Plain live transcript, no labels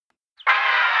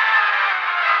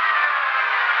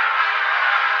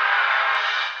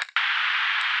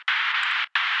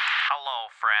all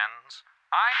friends.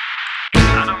 I'm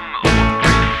Adam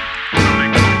Oakley,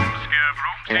 the Scare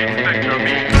Room Inspector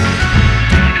Bee.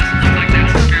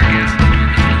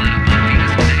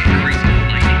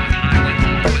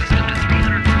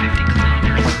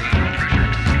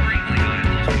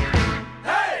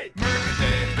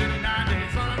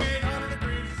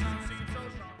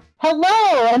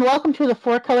 Hello, and welcome to the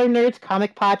Four Color Nerds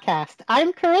Comic Podcast.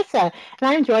 I'm Carissa, and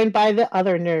I'm joined by the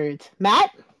other nerds. Matt.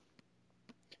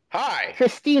 Hi.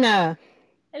 Christina.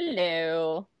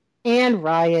 Hello. And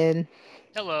Ryan.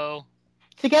 Hello.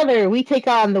 Together, we take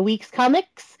on the week's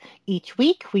comics. Each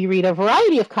week, we read a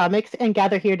variety of comics and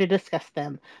gather here to discuss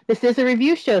them. This is a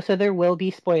review show, so there will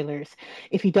be spoilers.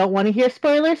 If you don't want to hear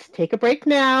spoilers, take a break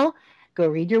now. Go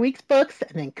read your week's books,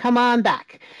 and then come on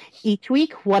back. Each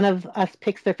week, one of us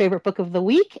picks their favorite book of the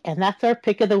week, and that's our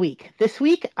pick of the week. This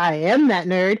week, I am that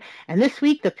nerd, and this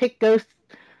week, the pick goes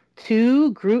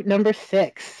to Groot number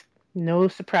 6. No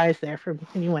surprise there for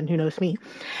anyone who knows me.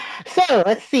 So,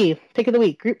 let's see. Pick of the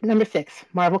week, Groot number 6.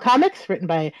 Marvel Comics, written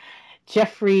by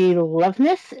Jeffrey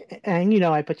Loveness, and you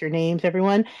know I put your names,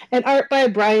 everyone, and art by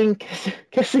Brian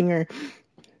Kissinger.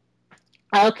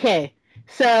 Okay,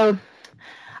 so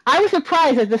I was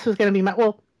surprised that this was going to be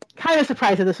kind of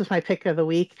surprised that this was my pick of the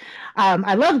week.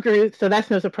 I love Groot, so that's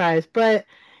no surprise. But,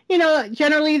 you know,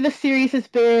 generally the series has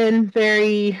been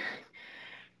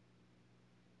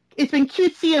it's been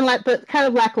cutesy but kind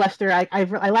of lackluster. I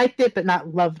liked it, but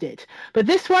not loved it. But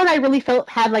this one I really felt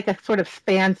had like a sort of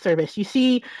fan service. You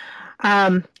see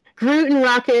Groot and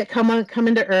Rocket come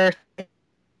into Earth,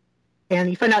 and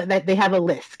you find out that they have a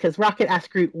list, because Rocket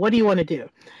asked Groot, what do you want to do?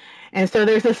 And so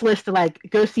there's this list of, like,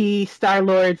 go see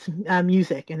Star-Lord's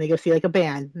music, and they go see, like, a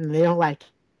band, and they don't like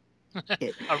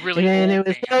it. A really old band.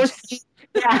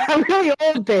 A really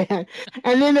old band.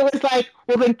 And then it was like,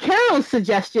 well, then Carol's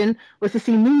suggestion was to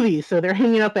see movies, so they're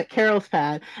hanging up at Carol's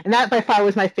pad. And that, by far,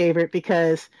 was my favorite,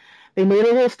 because they made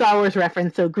a little Star Wars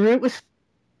reference. So Groot was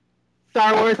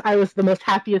Star Wars, I was the most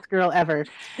happiest girl ever.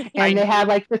 And they had,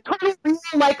 like, this totally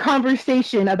real-like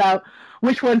conversation about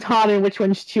which one's Han and which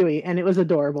one's Chewie, and it was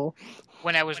adorable.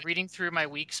 When I was reading through my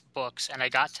week's books and I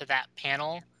got to that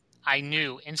panel, I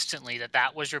knew instantly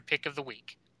that was your pick of the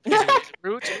week. Because it was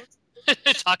Groot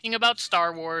talking about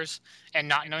Star Wars and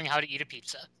not knowing how to eat a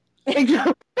pizza.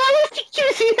 Exactly. That was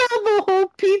juicy. He had the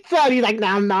whole pizza, and he's like,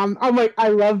 nom nom. I'm like, I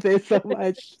love this so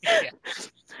much. Yeah.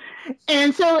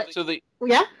 And so the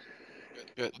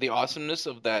awesomeness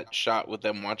of that shot with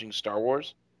them watching Star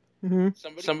Wars. Mm-hmm.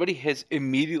 Somebody has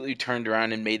immediately turned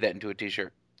around and made that into a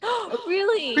T-shirt.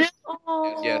 Really?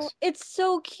 Oh, yes. It's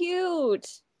so cute.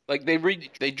 Like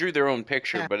they drew their own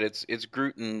picture, but it's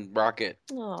Groot and Rocket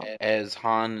as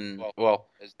Han and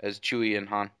as Chewie and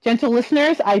Han. Gentle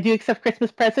listeners, I do accept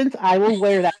Christmas presents. I will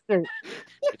wear that shirt.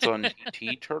 It's on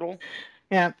T-Turtle.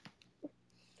 Yeah.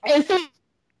 And so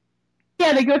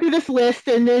they go through this list,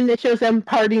 and then it shows them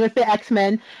partying with the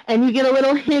X-Men, and you get a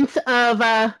little hint of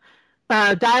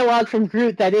dialogue from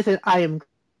Groot that isn't "I am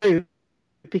Groot,"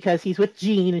 because he's with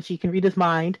Jean and she can read his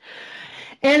mind.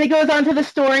 And it goes on to the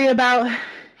story about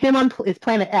him on it's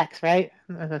Planet X, right?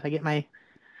 I don't know if I get my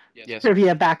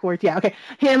trivia backwards. Yeah, okay.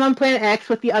 Him on Planet X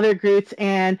with the other Groots,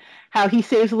 and how he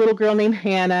saves a little girl named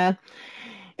Hannah,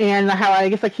 and how I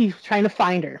guess like he's trying to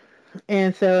find her.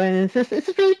 And it's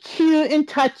just really cute and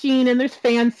touching, and there's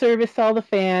fan service to all the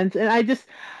fans, and it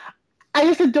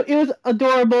was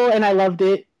adorable, and I loved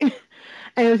it.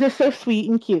 And it was just so sweet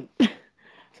and cute.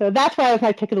 So that's why it was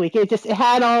my pick of the week. It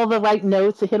had all the right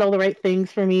notes. It hit all the right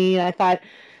things for me. And I thought,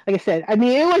 like I said, I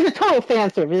mean, it was a total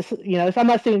fan service. You know, so I'm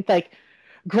not saying it's like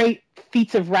great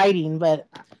feats of writing, but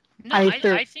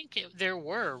I think there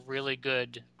were really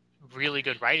good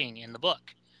writing in the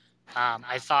book.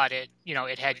 I thought it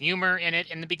had humor in it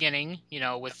in the beginning,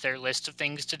 with their list of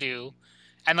things to do.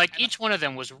 And like each one of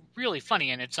them was really funny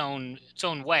in its own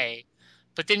way.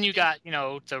 But then you got,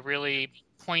 the really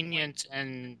poignant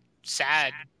and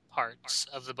sad parts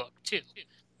of the book, too.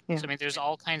 Yeah. So, I mean, there's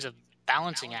all kinds of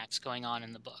balancing acts going on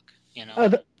in the book,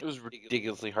 It was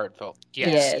ridiculously heartfelt.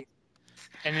 Yes. Yeah.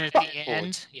 And then at the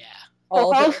end,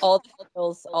 All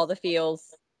the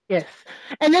feels. Yes.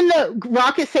 And then the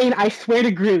Rocket saying, I swear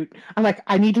to Groot. I'm like,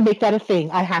 I need to make that a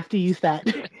thing. I have to use that.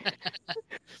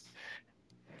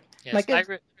 Yes,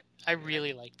 I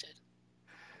really liked it.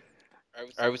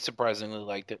 I was surprisingly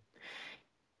liked it.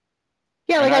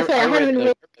 Yeah, like I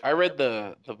said, I read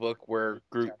the book where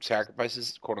Groot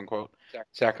sacrifices, quote unquote,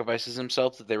 sacrifices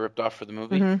himself that they ripped off for the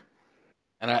movie,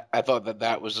 and I thought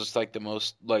that was just like the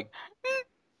most like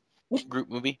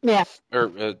Groot movie,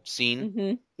 or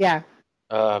scene,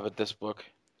 but this book,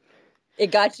 it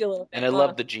got you a little. And I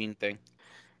love the Jean thing.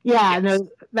 Yeah, Yes. no,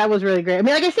 that was really great. I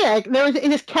mean, like I said,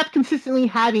 it just kept consistently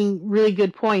having really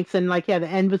good points, and like, yeah, the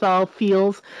end was all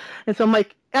feels, and so I'm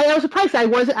like, I was surprised. I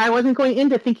wasn't going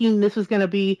into thinking this was going to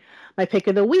be my pick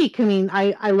of the week. I mean,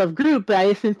 I love Groot, but I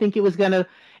just didn't think it was going to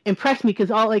impress me because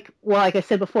like I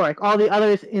said before, like all the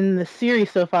others in the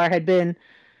series so far had been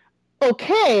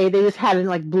okay. They just hadn't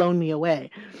like blown me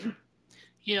away.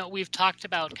 We've talked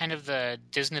about kind of the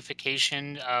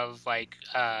Disneyfication of like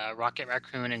Rocket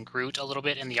Raccoon and Groot a little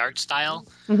bit in the art style.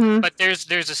 Mm-hmm. But there's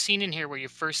a scene in here where you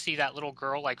first see that little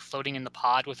girl like floating in the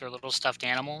pod with her little stuffed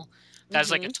animal.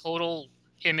 That's like a total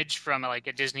image from like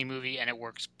a Disney movie, and it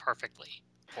works perfectly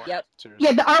for Yep. it.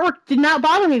 Yeah, the artwork did not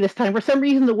bother me this time. For some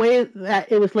reason, the way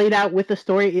that it was laid out with the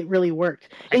story, it really worked.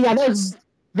 And yeah, that was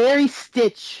very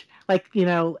Stitch, like,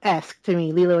 esque to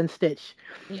me, Lilo and Stitch.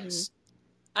 Yes.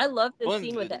 I love the Well,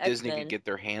 scene with the Disney X-Men. could get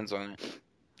their hands on it.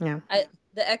 Yeah.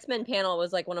 The X-Men panel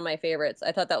was like one of my favorites.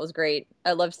 I thought that was great.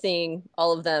 I loved seeing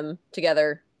all of them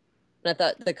together. And I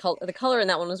thought the color in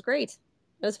that one was great.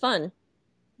 It was fun.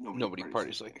 Nobody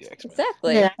parties like the X-Men.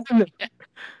 Exactly. Yeah.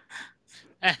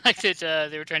 I liked it.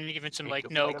 They were trying to give him some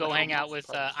like, no, go hang out with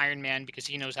Iron Man because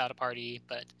he knows how to party,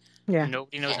 but Yeah.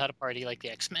 nobody knows how to party like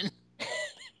the X-Men.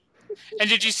 And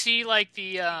did you see like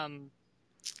the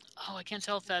I can't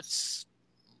tell if that's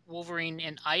Wolverine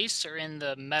in ice or in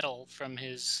the metal from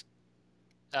his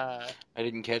I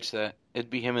didn't catch that. It'd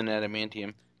be him in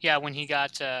adamantium. Yeah, when he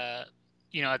got at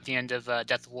the end of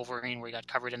Death of Wolverine where he got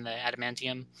covered in the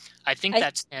adamantium. I think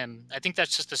that's him. I think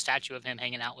that's just a statue of him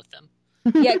hanging out with them.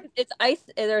 Yeah, it's ice.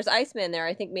 There's Iceman there.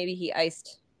 I think maybe he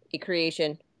iced a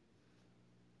creation.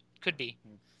 Could be.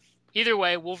 Either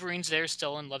way, Wolverine's there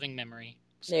still in loving memory.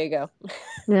 So. There you go.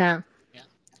 Yeah. Yeah.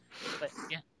 But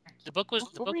yeah, the book was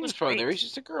probably there. He's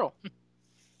just a girl.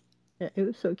 Yeah, it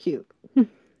was so cute.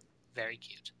 Very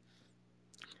cute.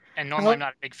 And normally I'm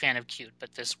not a big fan of cute,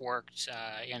 but this worked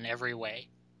in every way.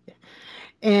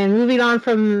 And moving on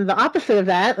from the opposite of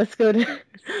that, let's go to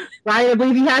Ryan. I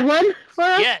believe you had one for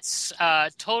us? Yes,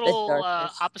 total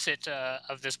opposite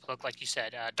of this book, like you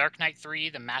said. Dark Knight 3,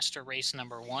 The Master Race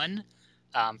 #1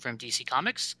 from DC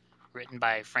Comics, written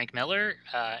by Frank Miller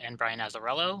and Brian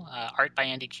Azzarello, art by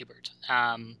Andy Kubert.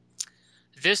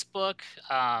 This book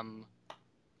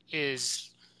it's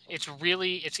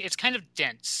kind of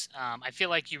dense. I feel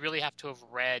like you really have to have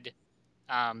read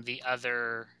the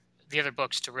other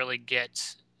books to really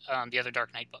get the other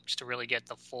Dark Knight books to really get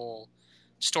the full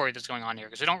story that's going on here,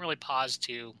 because they don't really pause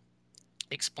to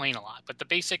explain a lot. But the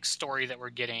basic story that we're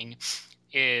getting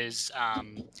is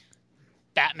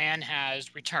Batman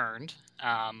has returned,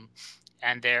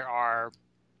 and there are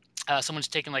someone's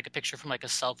taken like a picture from like a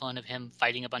cell phone of him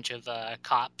fighting a bunch of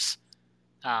cops.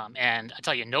 And I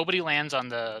tell you, nobody lands on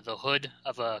the hood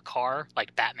of a car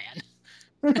like Batman.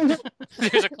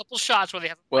 There's a couple shots where they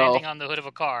have landing on the hood of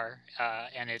a car,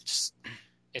 and it's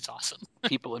awesome.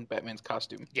 People in Batman's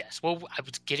costume. Yes. Well, I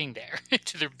was getting there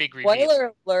to their big reveal.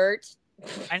 Spoiler alert.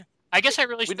 I guess I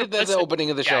really should have listened. We did that at the opening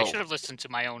of the show. I should have listened to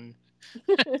my own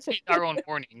our own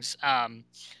warnings.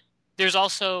 There's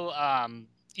also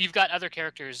you've got other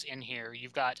characters in here.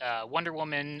 You've got Wonder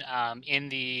Woman in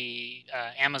the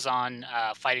Amazon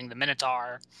fighting the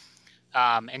Minotaur,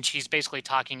 and she's basically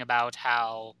talking about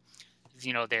how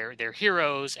they're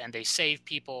heroes and they save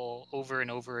people over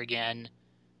and over again.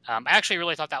 I actually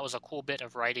really thought that was a cool bit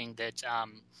of writing that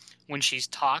when she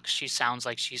talks, she sounds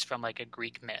like she's from like a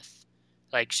Greek myth.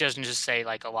 Like she doesn't just say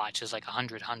like a lot; she's like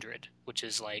 100, which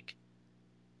is like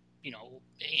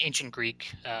ancient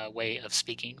Greek way of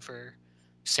speaking for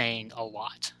saying a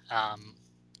lot.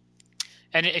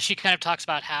 And she kind of talks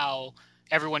about how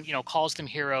everyone calls them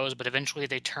heroes, but eventually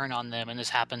they turn on them, and this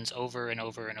happens over and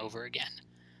over and over again.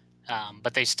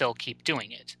 But they still keep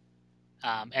doing it.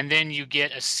 And then you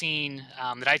get a scene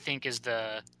that I think is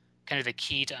the kind of the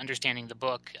key to understanding the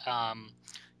book,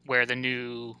 where the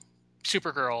new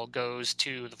Supergirl goes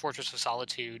to the Fortress of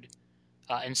Solitude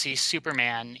and sees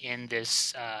Superman in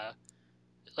this,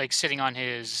 like sitting on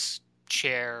his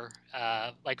chair,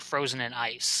 like frozen in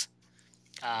ice.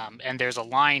 And there's a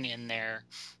line in there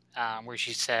where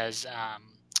she says,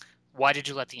 "Why did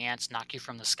you let the ants knock you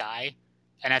from the sky?"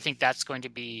 And I think that's going to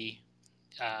be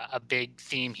a big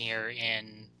theme here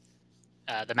in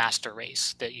the Master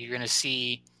Race, that you're going to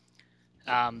see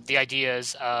the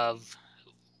ideas of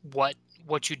what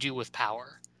you do with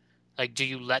power. Like, do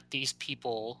you let these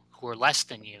people who are less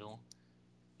than you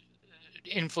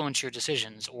influence your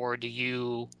decisions, or do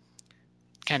you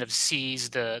kind of seize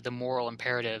the moral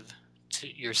imperative to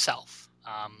yourself?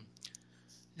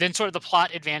 Then sort of the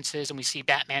plot advances, and we see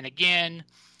Batman again.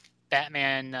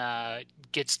 Batman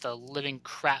gets the living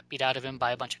crap beat out of him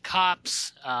by a bunch of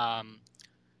cops.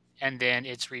 and then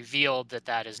it's revealed that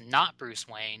that is not Bruce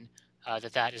Wayne,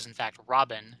 that is in fact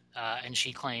Robin, and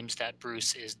she claims that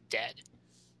Bruce is dead.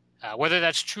 Whether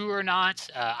that's true or not,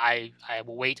 I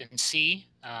will wait and see.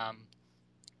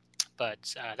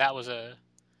 But that was a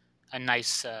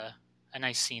nice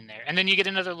scene there. And then you get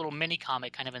another little mini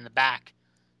comic kind of in the back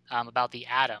about the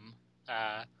Atom,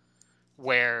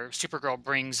 where Supergirl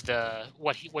brings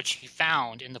what she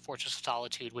found in the Fortress of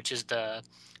Solitude, which is the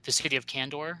city of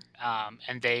Kandor,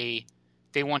 and they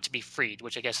want to be freed,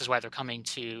 which I guess is why they're coming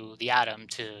to the Atom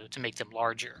to make them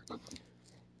larger.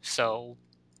 So,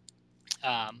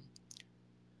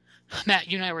 Matt,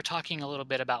 you and I were talking a little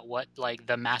bit about what like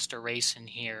the master race in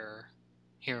here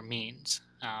means.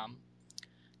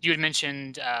 You had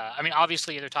mentioned, I mean,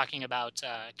 obviously they're talking about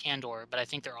Kandor, but I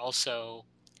think they're also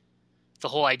the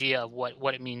whole idea of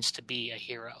what it means to be a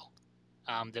hero,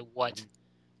 that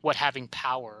what having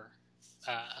power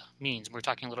means. We're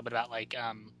talking a little bit about like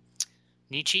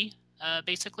Nietzsche,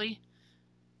 basically.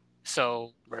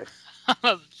 So, Right.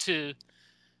 to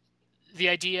the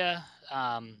idea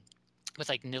with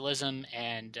like nihilism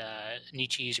and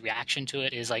Nietzsche's reaction to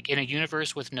it is like, in a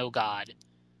universe with no God,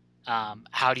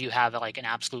 how do you have like an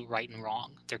absolute right and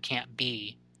wrong? There can't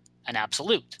be an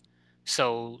absolute.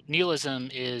 So nihilism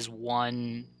is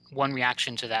one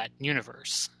reaction to that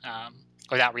universe,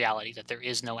 or that reality, that there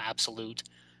is no absolute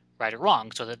right or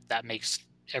wrong. So that makes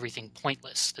everything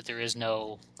pointless. That there is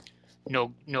no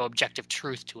objective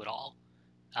truth to it all.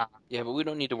 Yeah, but we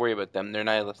don't need to worry about them. They're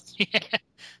nihilists.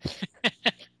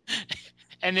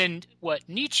 And then what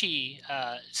Nietzsche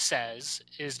says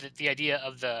is that the idea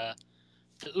of the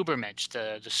Übermensch,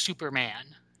 the Superman,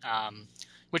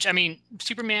 which, I mean,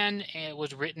 Superman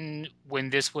was written when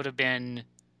this would have been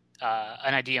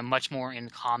an idea much more in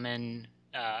common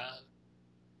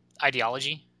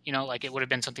ideology. You know, like it would have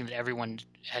been something that everyone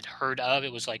had heard of.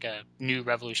 It was like a new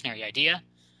revolutionary idea.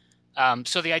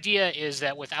 So the idea is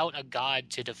that without a God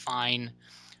to define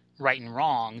right and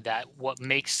wrong, that what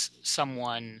makes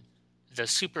someone the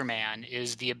Superman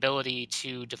is the ability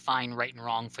to define right and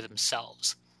wrong for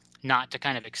themselves, not to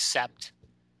kind of accept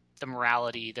the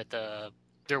morality that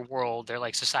their world, their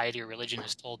like society or religion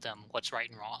has told them what's right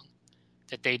and wrong,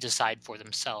 that they decide for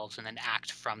themselves and then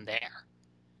act from there.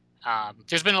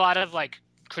 There's been a lot of like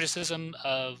criticism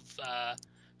of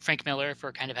Frank Miller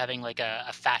for kind of having like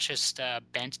a fascist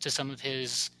bent to some of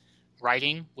his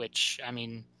writing, which, I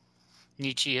mean,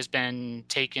 Nietzsche has been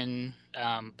taken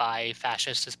by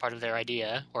fascists as part of their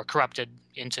idea, or corrupted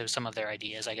into some of their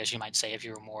ideas, I guess you might say, if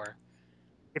you're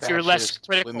less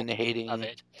critical women-hating, of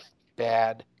it.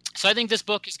 Bad. So I think this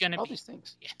book is going to all be these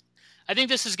things. Yeah, I think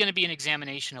this is going to be an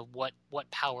examination of what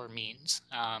power means.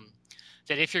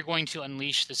 That if you're going to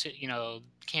unleash this,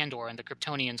 Kandor and the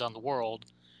Kryptonians on the world,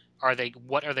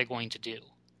 what are they going to do?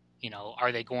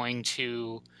 Are they going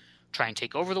to try and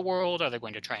take over the world? Are they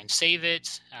going to try and save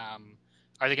it?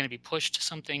 Are they going to be pushed to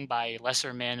something by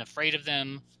lesser men afraid of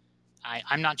them?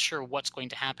 I'm not sure what's going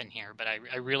to happen here, but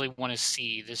I really want to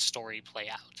see this story play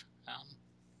out.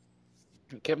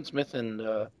 Kevin Smith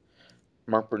and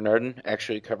Mark Bernardin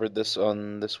actually covered this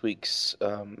on this week's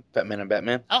Batman and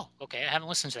Batman. Oh, okay. I haven't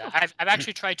listened to that. I've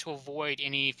actually tried to avoid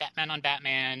any Fat Man on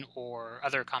Batman or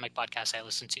other comic podcasts I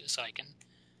listen to, so I can.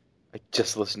 I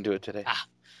just listened to it today.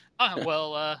 Oh,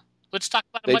 well, let's talk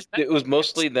about it. It was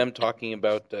mostly them talking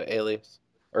about Alias,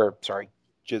 or sorry,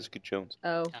 Jessica Jones.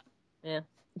 Oh, yeah.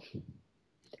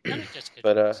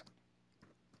 But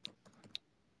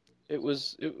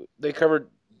they covered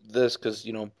this because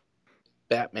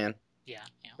Batman. Yeah.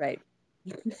 Right.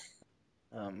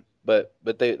 But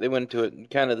they went into it in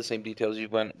kind of the same details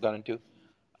you've gone into.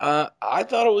 I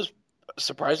thought it was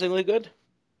surprisingly good.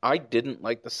 I didn't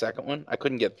like the second one. I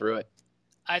couldn't get through it.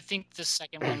 I think the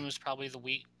second one was probably the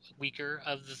weaker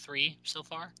of the three so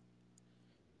far.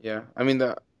 Yeah, I mean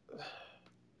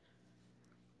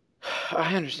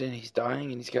I understand he's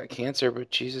dying and he's got cancer, but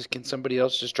Jesus, can somebody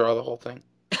else just draw the whole thing?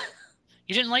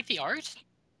 You didn't like the art?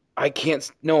 I couldn't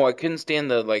stand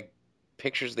the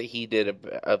pictures that he did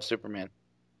of Superman.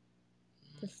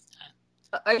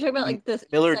 Are you talking about like this?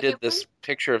 Miller did this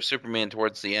picture of Superman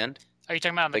towards the end. Are you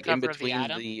talking about on the cover of the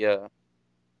Atom?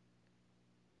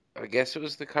 I guess it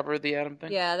was the cover of the Atom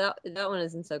thing. Yeah, that one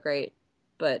isn't so great,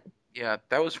 but yeah,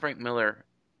 that was Frank Miller.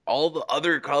 All the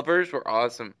other covers were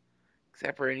awesome,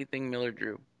 except for anything Miller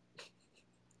drew.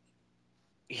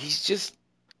 He's just.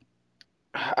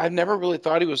 I've never really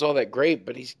thought he was all that great,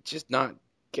 but he's just not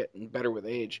getting better with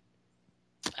age.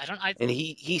 And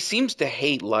he seems to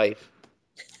hate life.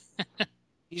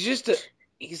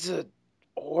 He's a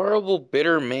horrible,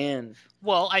 bitter man.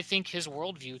 Well, I think his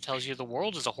worldview tells you the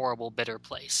world is a horrible, bitter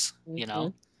place.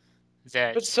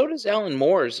 that. But so does Alan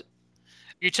Moore's.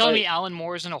 You're telling me Alan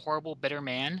Moore isn't a horrible, bitter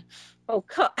man? Oh,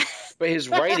 God. But his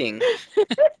writing,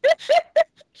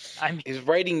 I mean, his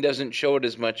writing doesn't show it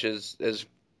as much as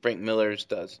Frank Miller's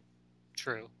does.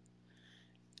 true.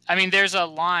 I mean, there's a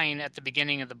line at the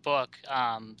beginning of the book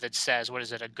that says, "What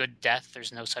is it? A good death?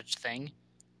 There's no such thing."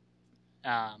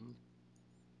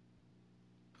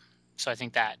 So I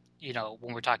think that,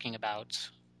 when we're talking about,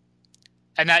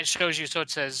 and that shows you. So it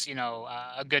says,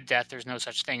 a good death. There's no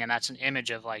such thing, and that's an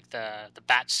image of like the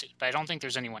bat suit. But I don't think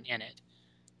there's anyone in it.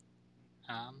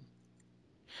 I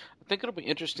think it'll be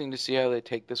interesting to see how they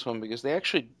take this one because they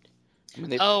actually.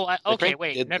 Okay,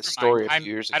 wait. Did Never the story mind. a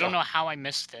few years ago. I don't know how I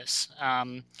missed this.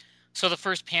 So the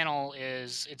first panel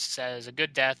it says a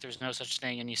good death. There's no such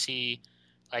thing, and you see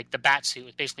like the bat suit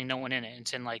with basically no one in it.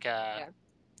 It's in like a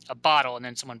bottle, and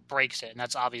then someone breaks it, and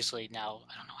that's obviously now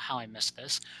I don't know how I missed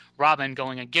this. Robin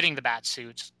going and getting the bat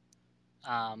suit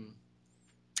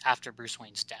after Bruce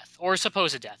Wayne's death or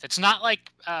supposed death. It's not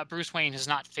like Bruce Wayne has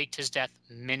not faked his death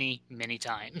many, many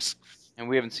times, and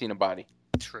we haven't seen a body.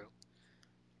 True.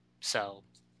 So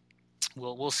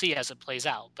we'll see as it plays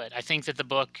out. But I think that the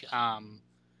book, I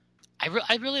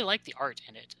really like the art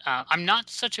in it. I'm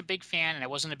not such a big fan, and I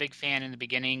wasn't a big fan in the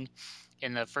beginning.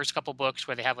 In the first couple books,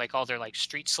 where they have like all their like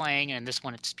street slang, and this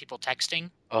one it's people texting.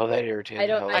 Oh, that irritated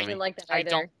the hell out of me. I didn't like that either. I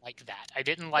don't like that. I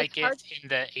didn't like it in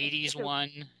the '80s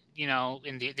one.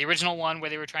 In the original one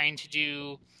where they were trying to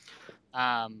do,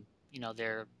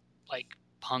 their like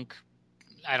punk.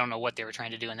 I don't know what they were trying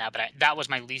to do in that, but that was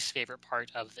my least favorite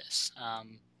part of this.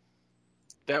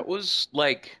 That was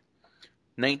like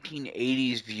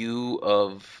 1980s view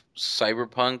of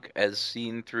cyberpunk as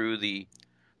seen through the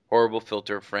horrible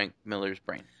filter of Frank Miller's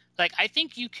brain. Like, I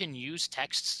think you can use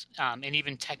texts and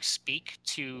even text speak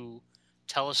to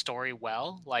tell a story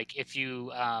well. Like, if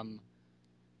you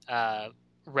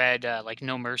read like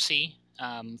No Mercy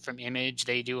from Image,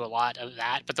 they do a lot of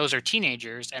that. But those are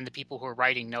teenagers, and the people who are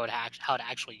writing know how to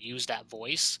actually use that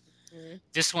voice. Mm-hmm.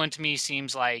 This one to me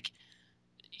seems like,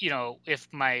 if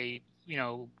my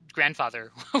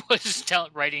grandfather was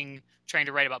trying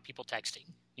to write about people texting,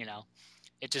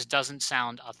 it just doesn't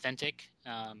sound authentic.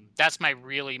 That's my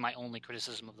only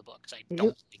criticism of the book, because I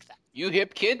don't like that. You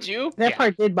hip kids, you? That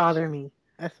part did bother me.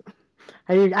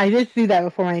 I did see that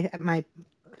before my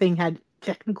thing had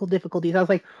technical difficulties. I was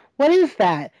like, what is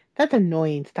that? That's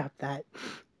annoying. Stop that.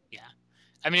 Yeah.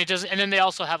 I mean, it does. And then they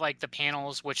also have like the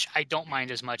panels, which I don't mind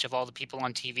as much, of all the people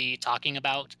on TV talking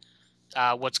about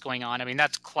what's going on. I mean,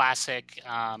 that's classic,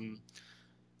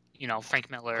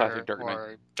 Frank Miller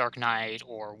or Dark Knight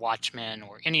or Watchmen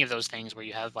or any of those things where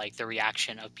you have like the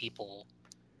reaction of people.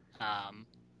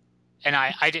 And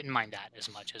I didn't mind that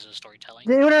as much as a storytelling.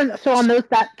 So on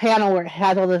that panel where it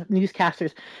has all the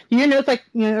newscasters, do you notice, like,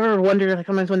 ever wonder, like,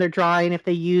 sometimes when they're drawing if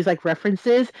they use like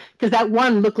references? Because that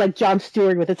one looked like Jon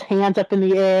Stewart with his hands up in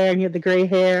the air and he had the gray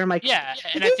hair. I'm like, yeah,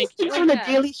 and I think on the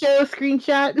Daily Show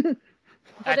screenshot.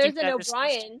 Well, there's an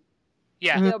O'Brien.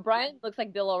 Yeah, the O'Brien looks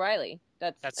like Bill O'Reilly.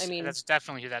 That's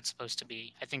definitely who that's supposed to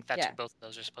be. I think that's who both of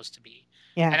those are supposed to be.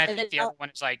 Yeah, and I think the other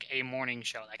one is like a morning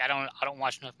show. Like I don't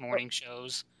watch enough morning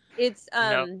shows. It's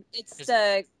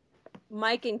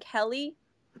Mike and Kelly.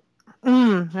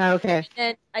 Okay.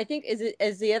 And I think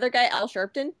is the other guy Al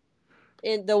Sharpton,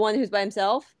 in the one who's by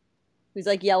himself, who's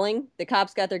like yelling. The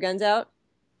cops got their guns out.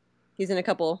 He's in a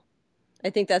couple. I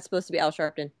think that's supposed to be Al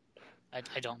Sharpton. I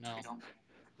don't know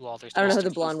who all there's. I don't know who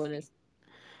the blonde one is.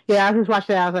 Yeah, I was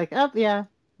watching that. I was like, oh yeah,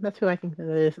 that's who I think that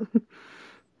is.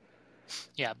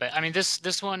 Yeah, but I mean,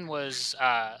 this one was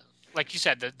like you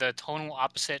said, the tonal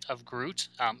opposite of Groot.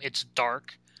 It's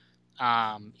dark.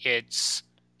 It's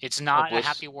not hopeless. A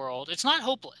happy world. It's not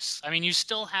hopeless. I mean, you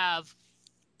still have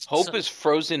hope is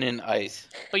frozen in ice,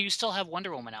 but you still have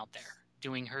Wonder Woman out there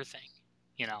doing her thing.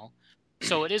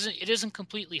 So it isn't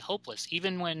completely hopeless,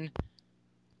 even when.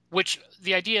 Which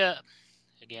the idea,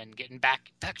 again, getting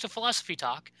back to philosophy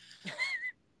talk,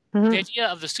 the idea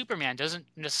of the Superman doesn't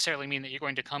necessarily mean that you're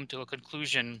going to come to a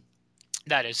conclusion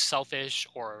that is selfish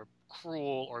or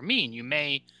cruel or mean. You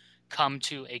may come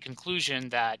to a conclusion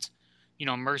that,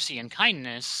 mercy and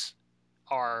kindness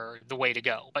are the way to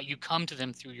go, but you come to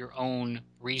them through your own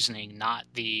reasoning, not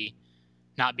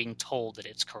being told that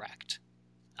it's correct.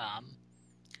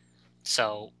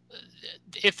 So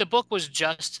if the book was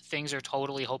just things are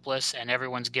totally hopeless and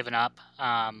everyone's given up,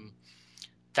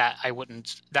 that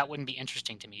wouldn't be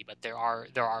interesting to me. But there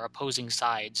are opposing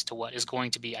sides to what is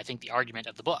going to be, I think, the argument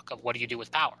of the book of what do you do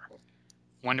with power.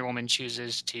 Wonder Woman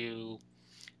chooses to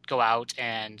go out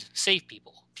and save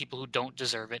people who don't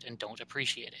deserve it and don't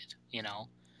appreciate it.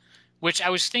 Which I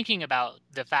was thinking about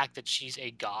the fact that she's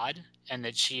a god and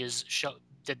that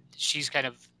that she's kind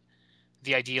of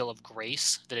the ideal of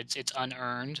grace, that it's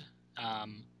unearned,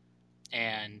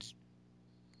 and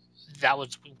that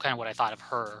was kind of what I thought of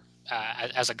her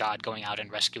as a god going out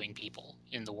and rescuing people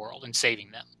in the world and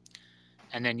saving them.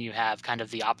 And then you have kind of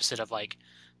the opposite of like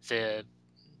the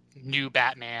new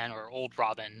Batman or old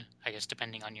Robin, I guess,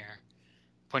 depending on your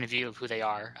point of view of who they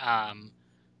are,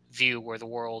 view where the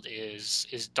world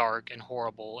is dark and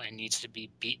horrible and needs to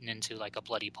be beaten into like a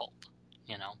bloody pulp,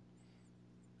 you know.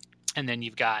 And then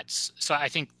you've got, so I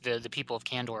think the people of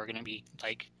Kandor are going to be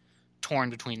like torn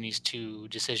between these two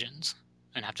decisions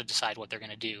and have to decide what they're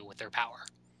going to do with their power.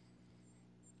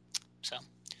 So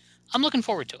I'm looking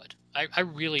forward to it. I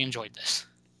really enjoyed this.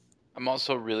 I'm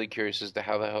also really curious as to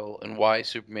how the hell and why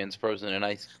Superman's frozen in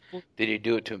ice. Did he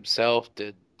do it to himself?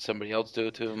 Did somebody else do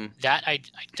it to him? That I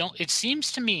don't. It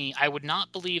seems to me I would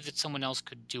not believe that someone else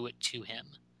could do it to him.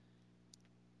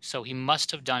 So he must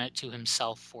have done it to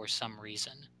himself for some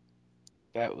reason.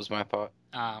 That was my thought.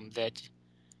 That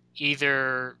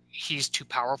either he's too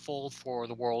powerful for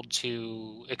the world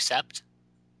to accept,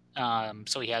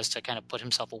 so he has to kind of put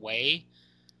himself away,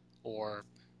 or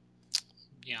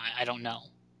I don't know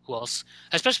who else.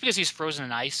 Especially because he's frozen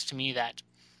in ice. To me, that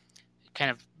kind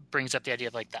of brings up the idea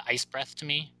of like the ice breath to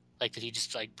me, like that he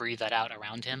just like breathe that out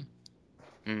around him.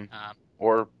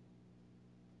 Or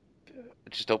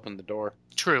just open the door.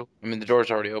 True. I mean, the door's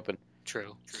already open.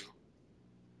 True.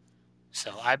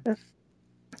 So I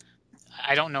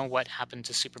don't know what happened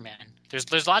to Superman.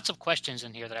 There's lots of questions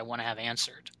in here that I want to have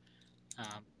answered.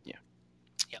 Yep.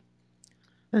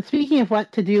 And speaking of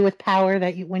what to do with power,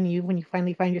 that when you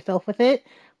finally find yourself with it,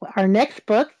 our next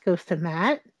book goes to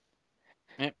Matt.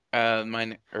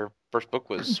 My first book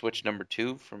was Switch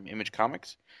 #2 from Image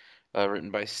Comics,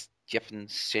 written by Stefan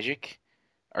Sejic,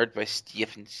 art by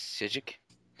Stefan Sejic.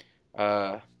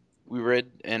 We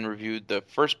read and reviewed the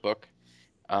first book.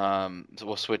 So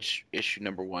we'll switch issue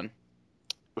 #1,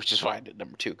 which is why I did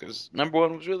 #2, because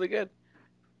 #1 was really good.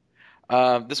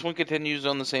 This one continues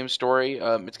on the same story.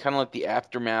 It's kind of like the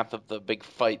aftermath of the big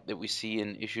fight that we see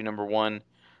in issue #1,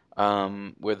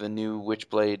 where the new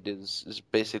Witchblade is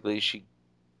basically, she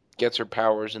gets her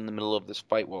powers in the middle of this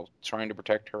fight while trying to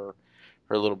protect her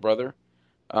little brother.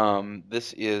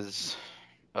 This is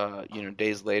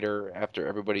days later, after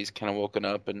everybody's kind of woken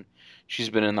up and she's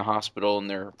been in the hospital, and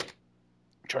they're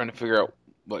trying to figure out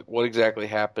like what exactly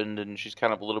happened, and she's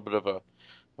kind of a little bit of a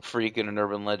freak and an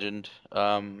urban legend.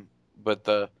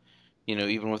 But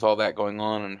even with all that going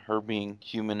on and her being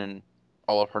human and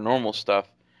all of her normal stuff,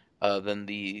 then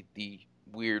the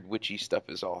weird witchy stuff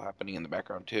is all happening in the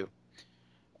background too.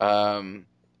 Stefan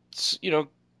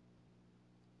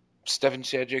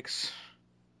Sjajic's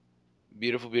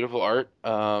beautiful art.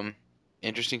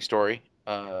 Interesting story.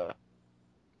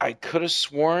 I could have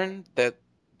sworn that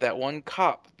one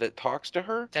cop that talks to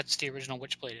her. That's the original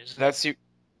Witchblade, isn't it?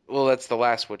 That's the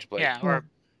last Witchblade. Yeah, or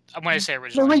when I say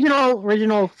original, the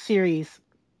original series.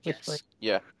 Yes. Witchblade.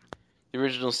 Yeah, the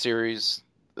original series,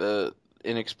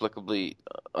 inexplicably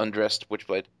undressed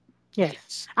Witchblade.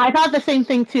 Yes, I thought the same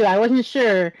thing too. I wasn't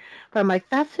sure, but I'm like,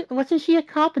 wasn't she a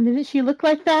cop, and didn't she look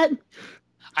like that?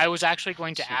 I was actually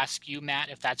going to ask you, Matt,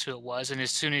 if that's who it was, and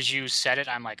as soon as you said it,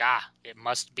 I'm like, it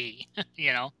must be,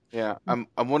 Yeah, I'm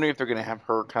wondering if they're going to have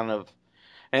her kind of,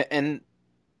 and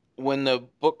when the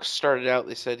book started out,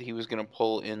 they said he was going to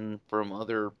pull in from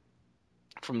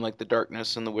like the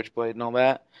darkness and the Witchblade and all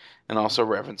that, and also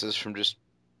references from just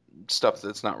stuff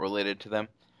that's not related to them.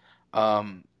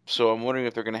 So I'm wondering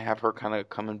if they're going to have her kind of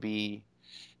come and be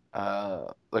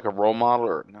like a role model,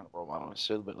 or not a role model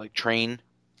necessarily, but like train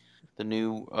the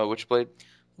new Witchblade.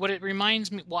 What it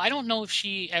reminds me, I don't know if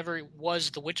she ever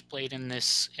was the Witchblade in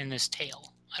this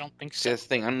tale. I don't think so. That's the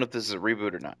thing. I don't know if this is a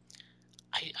reboot or not.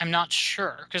 I'm not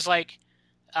sure, because like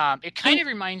it kind of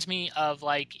reminds me of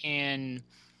like in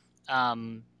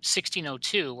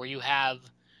 1602, where you have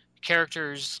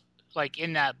characters like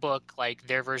in that book, like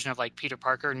their version of like Peter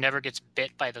Parker never gets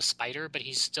bit by the spider, but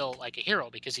he's still like a hero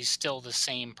because he's still the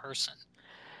same person.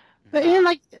 But even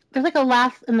like there's like a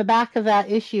last in the back of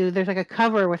that issue, there's like a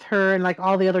cover with her and like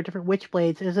all the other different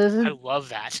Witchblades. I love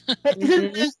that.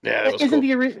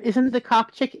 Isn't the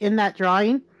cop chick in that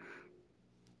drawing?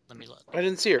 Let me look. I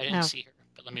didn't see her. I didn't see her,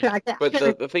 but let me look.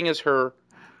 But the thing is,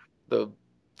 the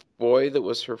boy that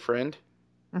was her friend,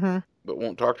 but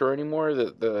won't talk to her anymore.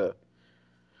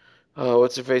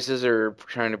 What's her faces are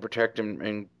trying to protect him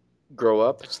and grow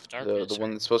up. It's the darkness. The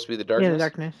one that's supposed to be the darkness. Yeah, the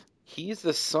darkness. He's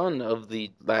the son of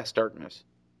the last darkness.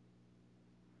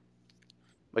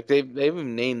 Like they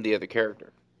even named the other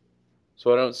character,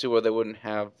 so I don't see why they wouldn't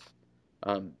have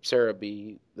Sarah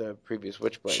be the previous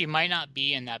Witchblade. She might not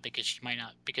be in that because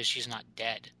she's not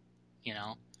dead. You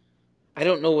know. I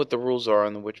don't know what the rules are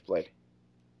on the Witchblade.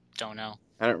 Don't know.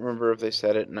 I don't remember if they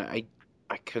said it, and I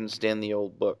couldn't stand the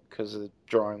old book because the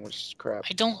drawing was crap.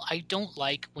 I don't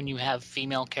like when you have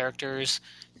female characters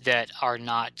that are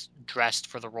not dressed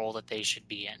for the role that they should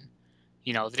be in.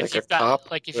 You know, that like if you've a cop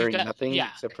got, like if wearing you've got, nothing yeah,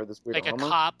 except for this weird like armor. a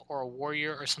cop or a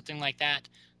warrior or something like that,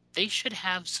 they should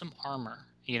have some armor.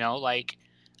 You know, like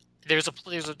there's a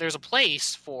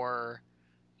place for,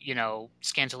 you know,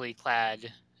 scantily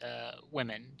clad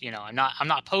women. You know, I'm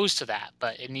not opposed to that,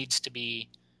 but it needs to be.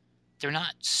 They're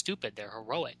not stupid. They're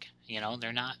heroic. You know,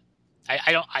 they're not.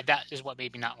 That is what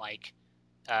made me not like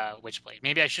Witchblade.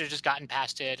 Maybe I should have just gotten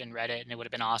past it and read it, and it would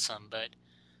have been awesome. But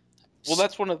well,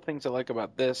 that's one of the things I like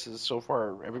about this is so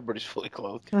far everybody's fully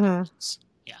clothed. Mm-hmm.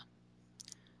 Yeah,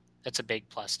 that's a big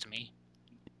plus to me.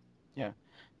 Yeah,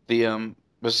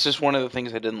 it's just one of the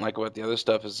things I didn't like about the other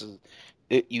stuff is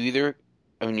you either,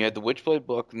 I mean, you had the Witchblade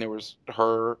book, and there was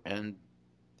her, and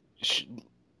she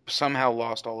somehow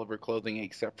lost all of her clothing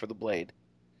except for the blade.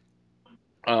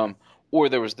 Or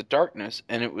there was the darkness,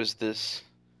 and it was this.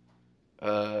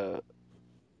 What's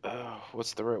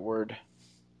the right word?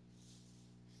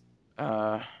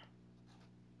 When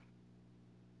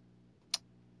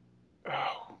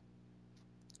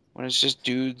it's just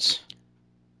dudes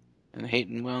and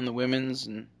hating on the women's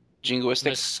and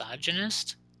jingoistic.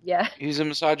 Misogynist? Yeah. He's a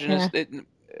misogynist.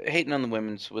 Hating on the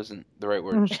women's wasn't the right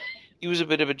word. He was a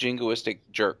bit of a jingoistic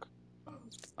jerk.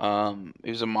 He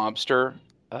was a mobster,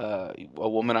 a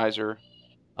womanizer.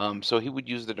 So he would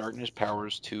use the darkness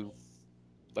powers to,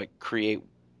 like, create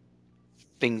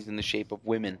things in the shape of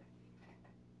women.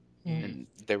 And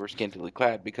they were scantily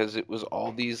clad because it was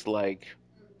all these, like,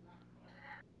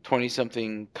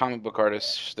 20-something comic book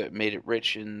artists that made it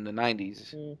rich in the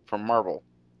 90s from Marvel.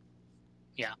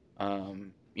 Yeah.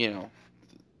 You know,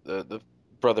 the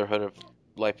Brotherhood of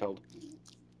Liefeld.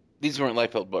 These weren't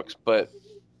Liefeld books, but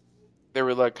they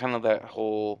were like kind of that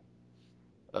whole.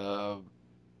 Well,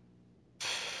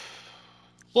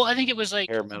 I think it was like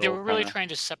they were really trying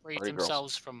to separate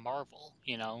themselves from Marvel.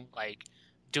 You know, like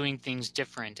doing things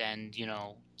different and, you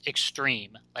know,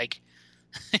 extreme. Like,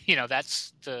 you know,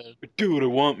 that's the. Do what I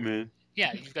want, man.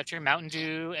 Yeah, you've got your Mountain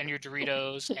Dew and your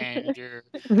Doritos and your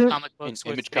comic books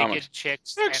with naked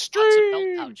chicks and lots of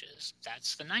belt pouches.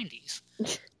 That's the 90s.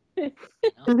 You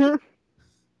know?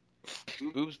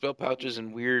 Boobs, belt pouches,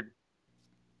 and weird,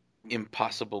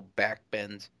 impossible back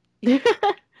bends. Well,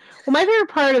 my favorite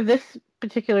part of this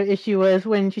particular issue was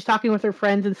when she's talking with her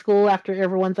friends in school after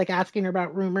everyone's like asking her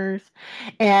about rumors,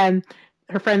 and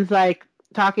her friend's like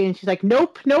talking, and she's like,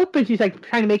 "Nope, nope," and she's like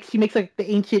she makes like the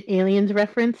ancient aliens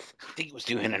reference. I think it was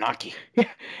doing Anunnaki. Yeah.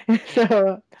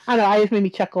 So I don't know. I just made me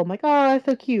chuckle. I'm like, "Oh, that's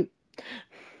so cute."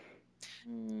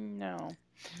 No.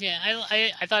 Yeah,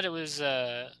 I thought it was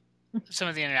some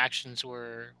of the interactions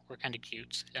were kind of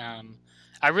cute.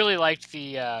 I really liked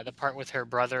the part with her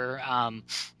brother,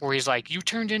 where he's like, "You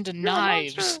turned into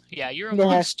knives." Yeah, you're a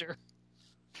monster.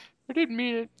 I didn't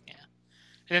mean it. Yeah,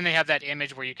 and then they have that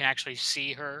image where you can actually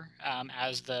see her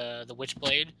as the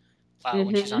Witchblade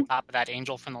when she's on top of that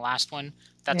angel from the last one.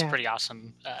 That's a pretty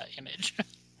awesome image.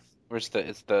 Where's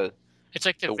It's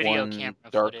like the video camera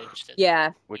footage.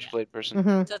 Witchblade person.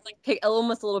 Mm-hmm. So it's like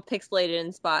almost a little pixelated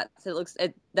in spots.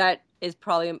 That is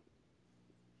probably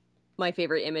my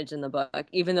favorite image in the book,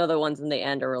 even though the ones in the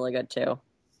end are really good too.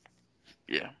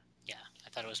 Yeah. Yeah, I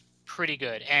thought it was pretty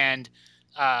good. And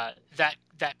that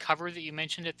cover that you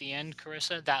mentioned at the end,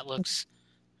 Carissa,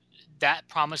 that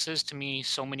promises to me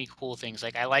so many cool things.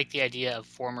 Like, I like the idea of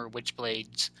former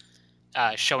Witchblades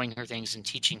showing her things and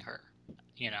teaching her.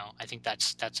 You know, I think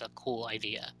that's a cool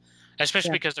idea,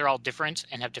 especially because they're all different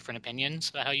and have different opinions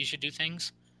about how you should do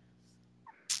things.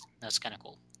 That's kind of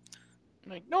cool.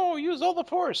 Like, no, use all the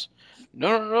force.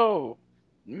 No.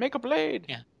 Make a blade.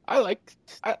 Yeah.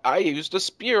 I used a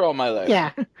spear all my life.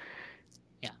 Yeah.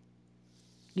 Yeah.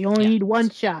 You only need one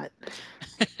shot.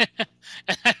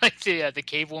 I like the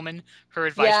cave woman. Her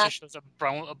advice just shows a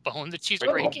bone that she's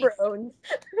breaking.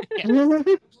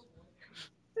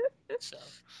 So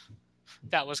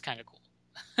that was kind of cool.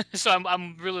 So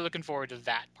I'm really looking forward to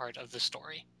that part of the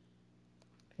story.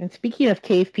 And speaking of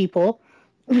cave people,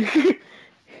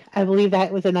 I believe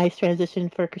that was a nice transition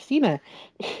for Christina.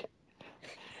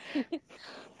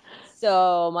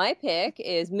 So my pick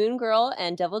is Moon Girl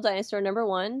and Devil Dinosaur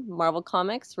 #1, Marvel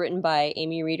Comics, written by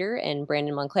Amy Reeder and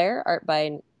Brandon Monclair, art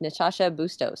by Natasha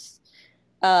Bustos.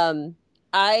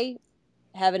 I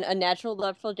have an unnatural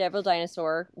love for Devil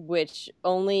Dinosaur, which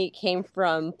only came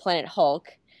from Planet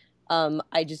Hulk.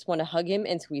 I just want to hug him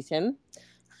and squeeze him.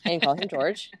 and call him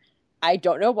George. I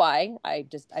don't know why. I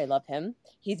love him.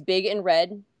 He's big and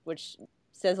red, which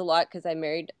says a lot because I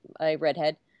married a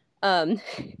redhead.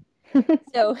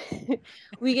 So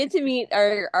we get to meet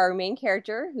our main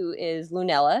character, who is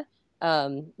Lunella,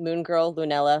 Moon Girl,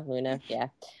 Luna, yeah.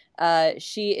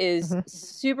 She is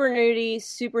super nerdy,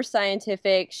 super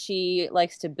scientific. She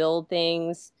likes to build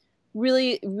things.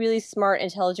 Really, really smart,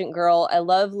 intelligent girl. I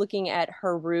love looking at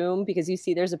her room because you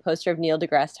see there's a poster of Neil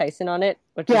deGrasse Tyson on it,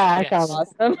 which is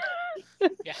awesome.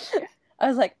 Yeah. I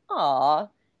was like, aw.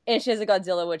 And she has a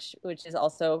Godzilla, which is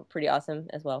also pretty awesome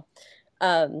as well.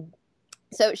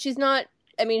 So she's not,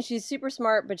 I mean, she's super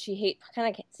smart, but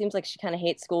seems like she kind of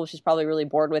hates school. She's probably really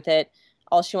bored with it.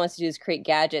 All she wants to do is create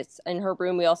gadgets. In her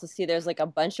room, we also see there's like a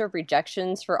bunch of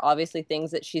rejections for obviously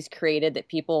things that she's created that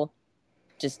people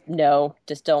just don't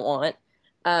want.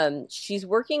 She's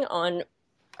working on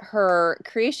her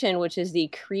creation, which is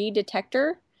the Kree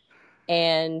detector.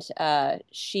 And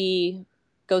she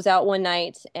goes out one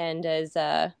night and is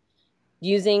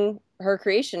using her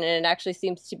creation, and it actually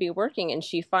seems to be working, and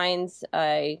she finds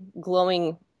a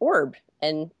glowing orb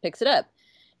and picks it up.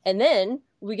 And then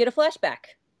we get a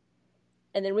flashback.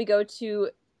 And then we go to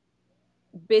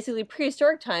basically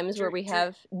prehistoric times where we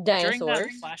have dinosaurs.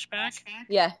 During that flashback?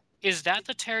 Yeah. Is that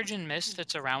the Terrigen mist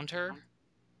that's around her?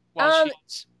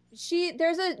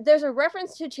 There's a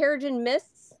reference to Terrigen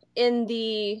mists in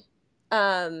the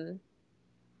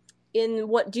in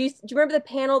what do you remember the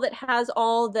panel that has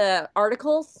all the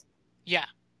articles? Yeah.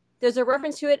 There's a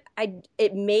reference to it.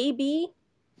 It may be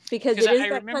because it is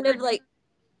that kind of like.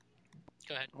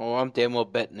 Go ahead. Oh, I'm damn well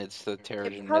betting it's the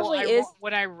Terrigen It probably mist. is.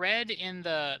 What I read in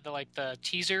the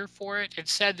teaser for it, it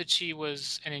said that she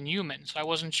was an Inhuman. So I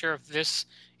wasn't sure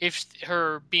if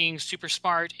her being super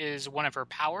smart is one of her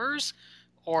powers,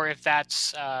 or if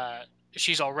that's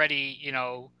she's already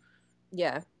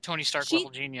Tony Stark level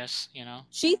genius.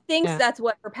 She thinks that's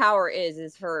what her power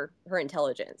is her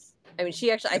intelligence. I mean,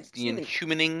 she actually the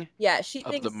inhumaning. She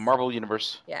of thinks the Marvel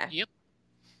universe. Yeah. Yep.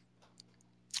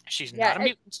 She's not a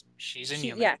mutant. She's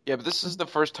inhuman. Yeah, but this is the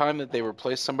first time that they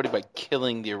replaced somebody by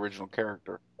killing the original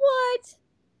character. What?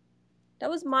 That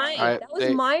was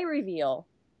my reveal.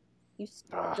 You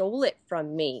stole it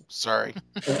from me. Sorry.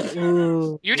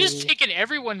 You're just taking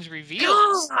everyone's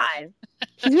reveals. God.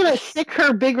 She's gonna stick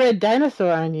her big red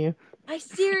dinosaur on you.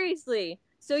 Seriously.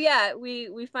 So yeah,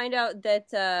 we find out that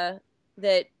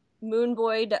that Moon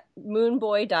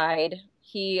Boy died.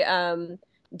 He died.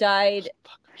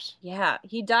 Fuckers. Yeah,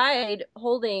 he died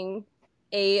holding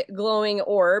a glowing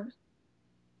orb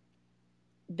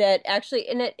that actually,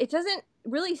 and it doesn't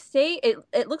really say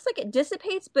it looks like it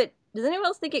dissipates, but does anyone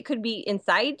else think it could be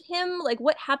inside him? Like,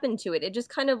 what happened to it? It just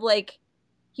kind of like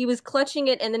he was clutching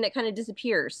it and then it kind of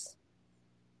disappears.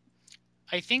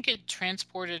 I think it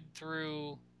transported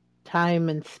through time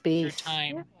and space.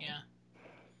 Yeah.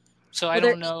 So I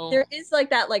don't know. There is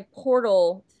like that like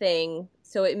portal thing,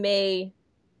 so it may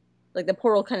like the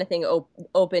portal kind of thing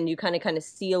open. You kind of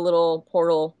see a little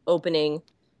portal opening,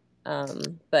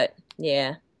 but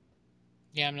yeah.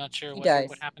 Yeah, I'm not sure what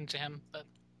happened to him, but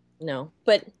no,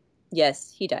 but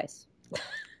yes, he dies.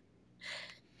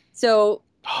 So.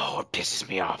 Oh, it pisses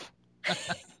me off.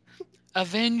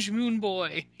 Avenge Moon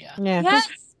Boy. Yeah. Yes,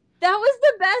 that was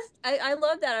the best. I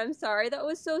love that. I'm sorry, that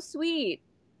was so sweet.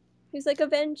 He's like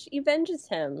avenges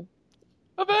him.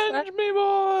 Avenge me,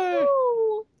 boy.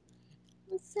 Oh,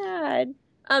 I'm sad.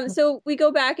 So we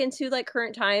go back into like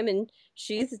current time, and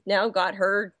she's now got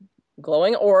her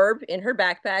glowing orb in her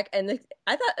backpack, and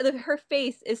I thought her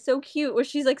face is so cute, where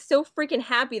she's like so freaking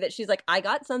happy that she's like, I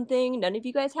got something. None of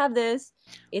you guys have this.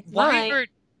 It's mine. Why are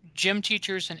gym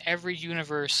teachers in every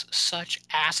universe such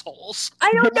assholes?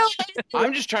 I don't know.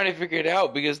 I'm just trying to figure it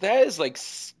out because that is like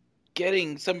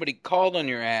getting somebody called on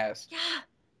your ass. Yeah.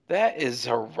 That is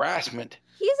harassment.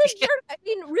 He's a jerk. I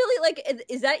mean, really, like,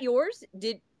 is that yours?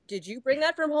 Did you bring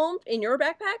that from home in your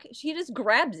backpack? She just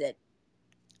grabs it.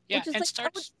 Yeah, and like,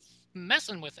 starts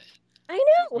messing with it. I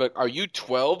know. Like, are you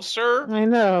 12, sir? I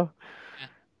know. Yeah.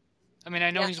 I mean,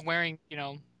 I know he's wearing,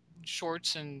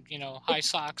 shorts and, high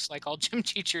socks like all gym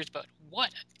teachers, but what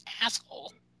an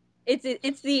asshole.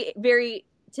 It's the very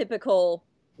typical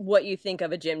what you think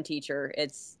of a gym teacher.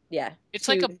 It's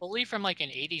like a bully from like an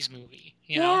 80s movie,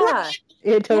 Yeah.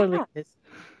 It totally is.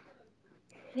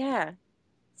 Yeah.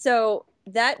 So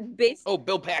that Oh,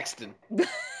 Bill Paxton.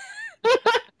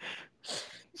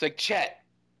 It's like Chet.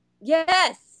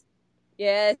 Yes.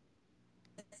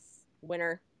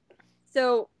 Winner.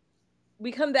 So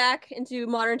we come back into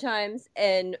modern times,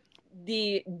 and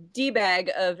the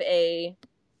D-bag of a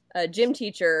gym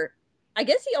teacher, I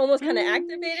guess he almost kind of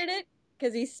activated it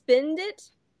because he spinned it.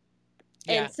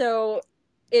 Yeah. And so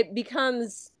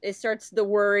it starts the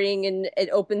whirring and it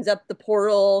opens up the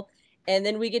portal. And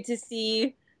then we get to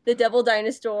see the Devil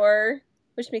Dinosaur,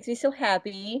 which makes me so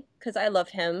happy because I love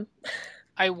him.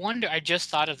 I wonder, I just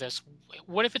thought of this.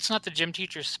 What if it's not the gym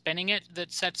teacher spinning it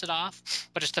that sets it off,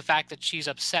 but it's the fact that she's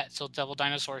upset, so Devil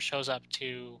Dinosaur shows up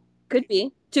to... Could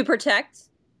be. To protect.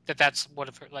 That's what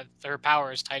if her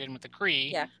power is tied in with the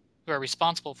Kree, Yeah. who are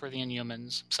responsible for the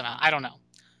Inhumans somehow. I don't know.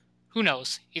 Who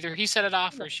knows? Either he set it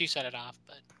off or she set it off,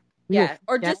 but... Yeah.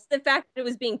 Or just the fact that it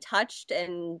was being touched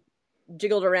and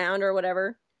jiggled around or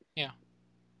whatever. Yeah.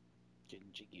 Getting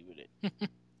jiggy with it.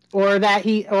 Or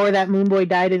that Moon Boy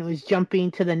died and was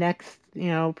jumping to the next,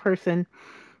 person.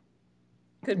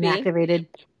 Could be activated.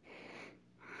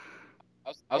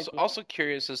 I was also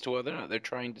curious as to whether or not they're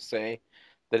trying to say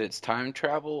that it's time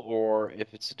travel or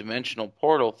if it's a dimensional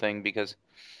portal thing, because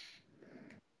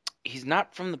he's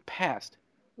not from the past.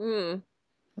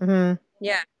 Mm-hmm.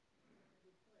 Yeah.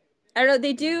 I don't know.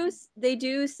 They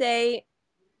do say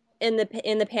in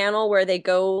the panel where they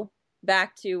go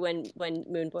back to when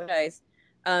Moon Boy dies,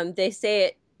 they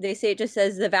say it just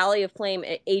says the Valley of Flame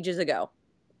ages ago.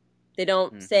 They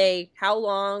don't say how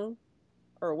long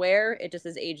or where. It just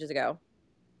says ages ago.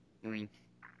 I mean,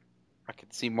 I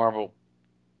could see Marvel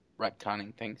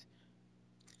retconning things,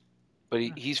 but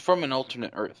he's from an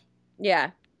alternate Earth.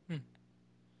 Yeah.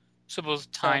 So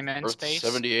both time and Earth space.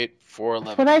 78-411.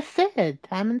 That's what I said.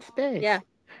 Time and space. Yeah.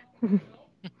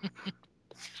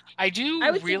 I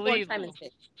would really. Time and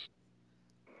space.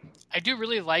 I do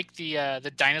really like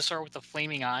the dinosaur with the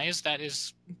flaming eyes. That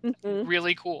is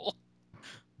really cool.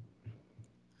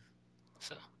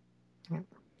 So.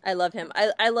 I love him.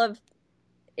 I love.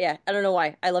 Yeah, I don't know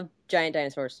why. I love giant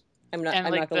dinosaurs. I'm not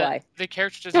gonna lie. The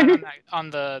character design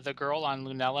on the girl on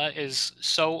Lunella is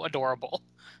so adorable.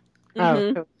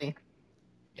 Oh, totally.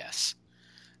 Yes,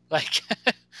 like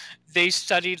they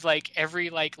studied like every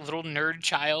like little nerd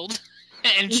child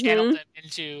and channeled them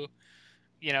into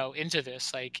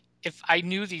this. Like, if I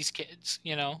knew these kids,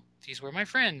 these were my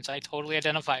friends. I totally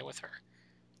identify with her.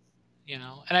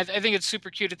 And I think it's super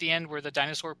cute at the end where the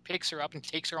dinosaur picks her up and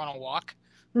takes her on a walk.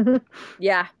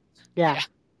 Yeah. Yeah.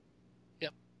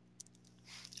 Yep.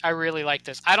 I really like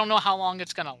this. I don't know how long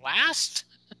it's gonna last.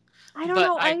 I don't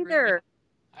know either.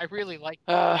 I really like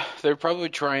they're probably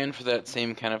trying for that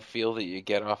same kind of feel that you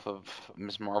get off of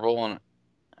Ms. Marvel, and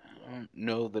I don't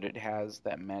know that it has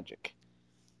that magic.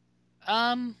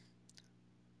 Yeah,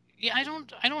 I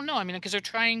don't know. I mean, because they're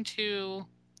trying to...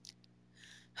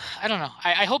 I don't know.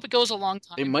 I hope it goes a long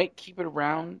time. They might keep it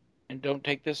around, and don't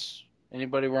take this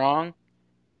anybody wrong.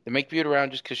 They might keep it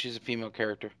around just because she's a female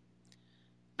character.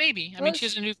 Maybe. I mean,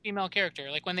 she's a new female character.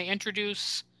 Like, when they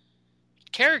introduce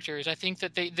characters, I think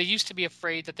that they used to be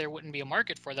afraid that there wouldn't be a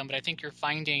market for them, but I think you're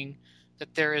finding that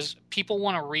people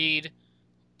want to read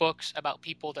books about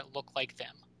people that look like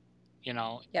them.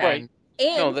 Yeah. Right.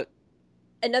 And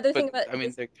another thing about... I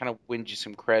mean, they kind of win you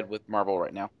some cred with Marvel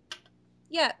right now.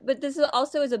 Yeah, but this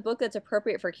also is a book that's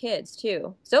appropriate for kids,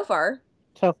 too. So far,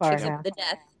 yeah. The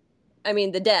death. I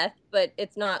mean, the death, but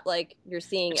it's not like you're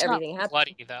seeing everything happen. It's not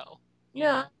bloody, though.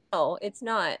 No, it's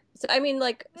not. So, I mean,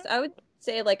 like, I would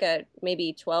say like a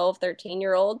maybe 12,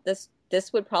 13-year-old, this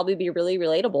would probably be really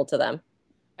relatable to them.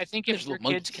 I think if your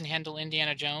kids can handle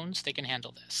Indiana Jones, they can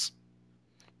handle this.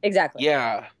 Exactly.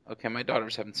 Yeah. Okay, my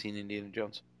daughters haven't seen Indiana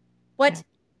Jones. What?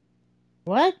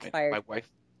 What? My wife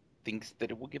thinks that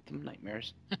it will give them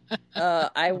nightmares.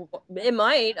 It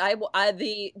might. It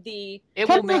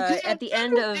will make at the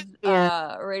end of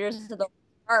Raiders of the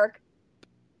Ark.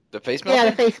 The face melting? Yeah,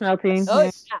 the face melting. Oh,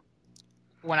 yeah.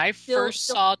 When I first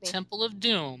saw Temple of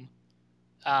Doom,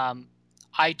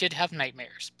 I did have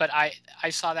nightmares, but I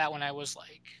saw that when I was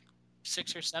like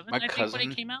 6 or 7. My I think cousin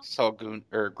when it came out. saw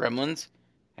Gremlins,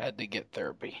 had to get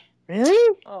therapy.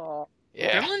 Really? Oh.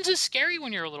 Yeah. Gremlins is scary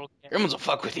when you're a little kid. Gremlins will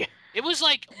fuck with you. It was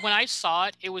like, when I saw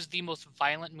it, it was the most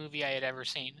violent movie I had ever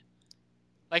seen.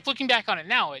 Like, looking back on it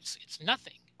now, it's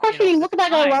nothing. Of course, you look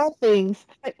back on a lot of things.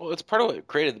 Well, it's part of what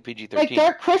created the PG-13. Like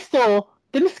Dark Crystal,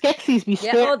 them Skeksis be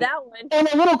scared. Yeah, that one. And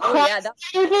the little crabfire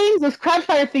things, those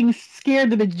crabfire things scared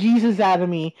the bejesus out of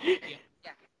me.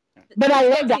 Yeah. But I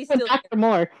love that. I went back for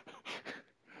more.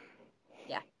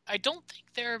 Yeah. I don't think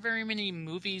there are very many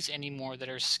movies anymore that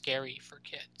are scary for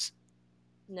kids.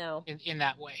 No. In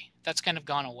that way. That's kind of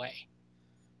gone away.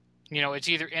 It's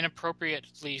either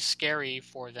inappropriately scary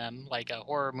for them, like a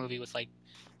horror movie with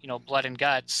blood and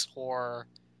guts, or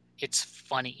it's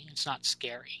funny. It's not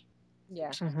scary. Yeah.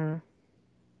 Mm-hmm.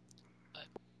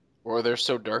 Or they're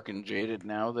so dark and jaded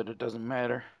now that it doesn't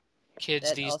matter.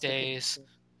 Kids these days.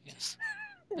 Yes.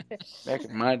 Back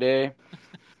in my day.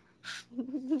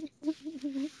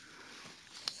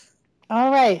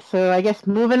 All right, so I guess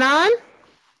moving on.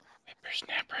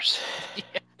 Whippersnappers. Yeah.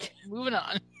 Moving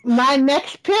on. My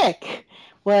next pick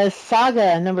was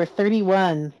Saga number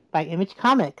 31 by Image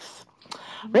Comics.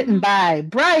 Written by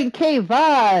Brian K.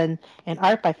 Vaughan and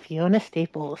art by Fiona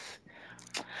Staples.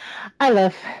 I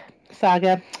love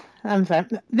Saga. I'm sorry.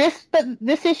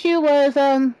 This issue was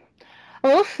a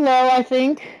little slow, I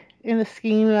think, in the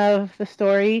scheme of the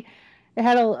story. It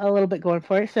had a little bit going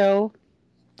for it, so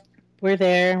we're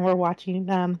there and we're watching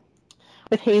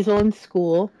with Hazel in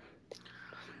school,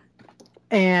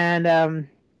 and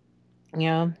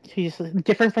she's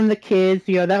different from the kids.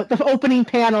 The opening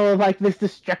panel of like this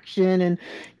destruction and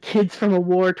kids from a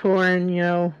war torn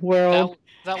world.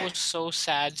 That was so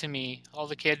sad to me. All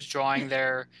the kids drawing in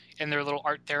their little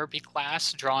art therapy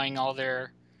class, drawing all the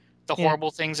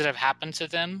horrible things that have happened to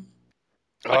them.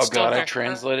 Oh God, I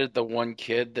translated the one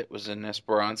kid that was in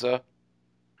Esperanza.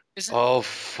 Oh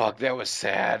fuck, that was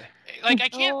sad. Like I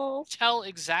can't tell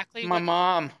exactly. My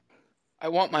mom. I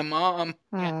want my mom.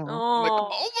 Yeah. Oh. Like,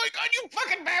 oh my God, you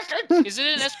fucking bastard! Is it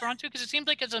in Esperanto? Because it seems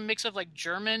like it's a mix of like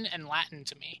German and Latin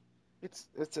to me. It's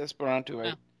Esperanto.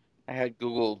 Yeah. I had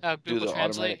Google do the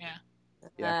Translate.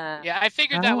 automatic. Yeah, I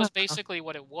figured that was basically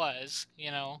what it was.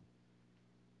 Well,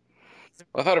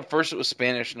 I thought at first it was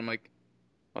Spanish, and I'm like,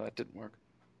 well, that didn't work.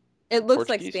 It looks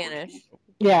like Spanish.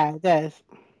 Yeah, it does.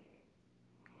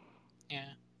 Yeah.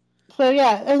 So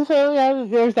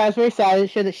there's that. It's very sad. It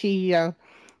showed that she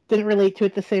didn't relate to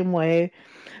it the same way.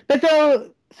 But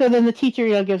so then the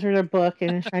teacher gives her the book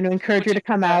and is trying to encourage her to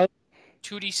come out.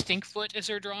 Tootie Stinkfoot is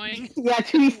her drawing. Yeah,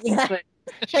 Tootie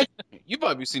Stinkfoot. You've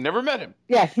obviously never met him.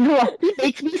 Yes, it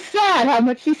makes me sad how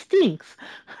much he stinks.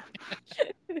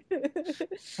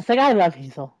 It's like I love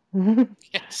Hazel.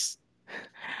 Yes.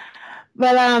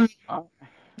 But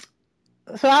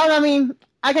so I mean,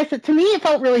 like I said, to me it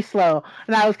felt really slow,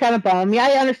 and I was kind of bummed. Yeah,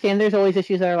 I understand there's always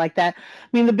issues that are like that. I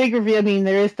mean, the big reveal. I mean,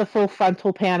 there is the full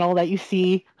frontal panel that you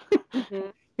see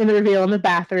in the reveal in the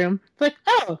bathroom. It's like,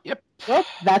 oh, yep, well,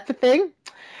 that's a thing.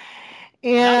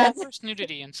 And not the first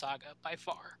nudity in Saga by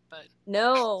far, but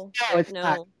no, it's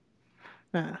not.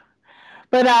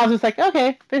 But I was just like,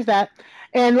 okay, there's that,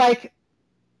 and like.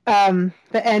 The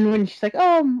end when she's like,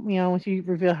 oh, when she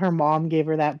revealed her mom gave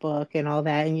her that book and all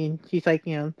that, and she's like,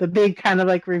 the big kind of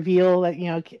like reveal that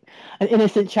an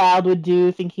innocent child would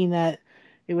do, thinking that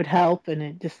it would help, and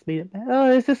it just made it.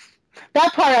 Oh, it's just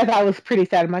that part I thought was pretty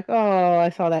sad. I'm like, oh, I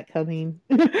saw that coming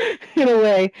in a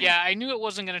way. Yeah, I knew it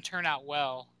wasn't going to turn out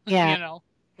well. Yeah,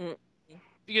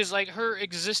 because like her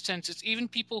existence, it's even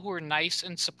people who are nice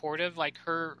and supportive. Like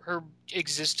her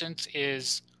existence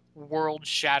is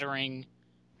world-shattering.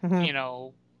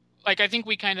 Like I think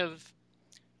we kind of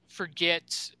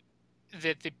forget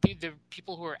that the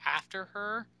people who are after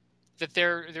her, that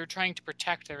they're trying to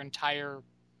protect their entire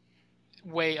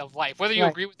way of life. Whether you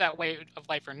agree with that way of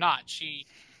life or not, she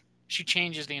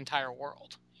changes the entire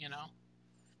world.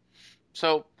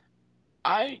 So,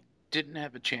 I didn't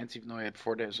have a chance, even though I had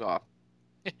 4 days off,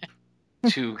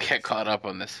 to get caught up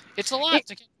on this. It's a lot.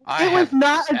 I have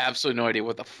absolutely no idea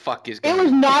what the fuck is going on. It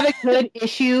was not a good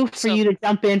issue for you to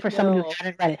jump in for someone who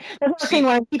hadn't read it. That's the thing.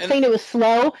 When I keep saying it was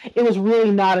slow, it was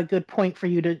really not a good point for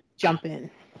you to jump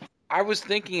in. I was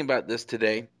thinking about this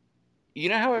today. You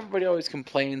know how everybody always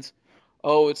complains,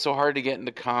 oh, it's so hard to get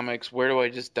into comics. Where do I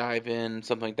just dive in?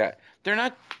 Something like that. They're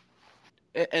not,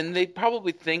 and they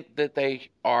probably think that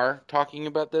they are talking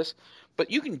about this,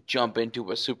 but you can jump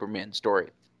into a Superman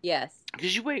story. Yes.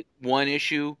 Because you wait 1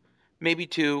 issue, maybe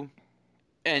 2,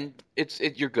 and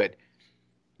you're good.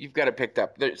 You've got it picked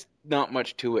up. There's not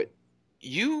much to it.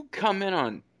 You come in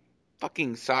on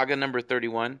fucking Saga number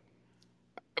 31.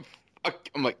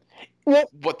 I'm like,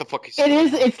 what the fuck is it?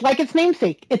 It's like its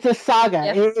namesake. It's a saga.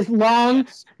 Yes. It is long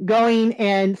going,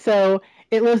 and so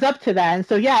it lives up to that. And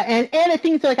so and I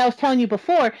think like I was telling you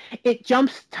before, it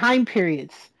jumps time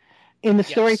periods in the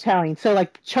storytelling. So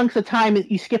like chunks of time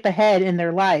you skip ahead in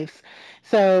their lives.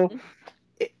 So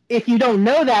if you don't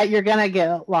know that, you're gonna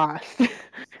get lost.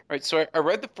 Right. So I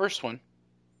read the first one.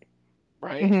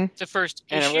 Right. Mm-hmm. The first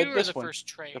issue or the first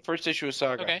trade? The first issue of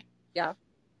Saga. Okay. Yeah.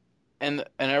 And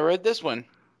I read this one.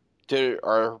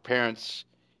 Are her parents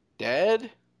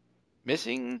dead?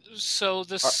 Missing? So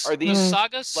are these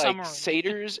Saga like summary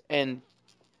satyrs and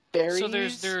fairies? So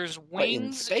there's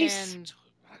wings and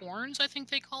horns, I think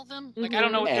they call them. Like I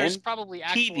don't know. There's probably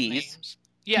actual names.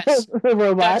 Yes,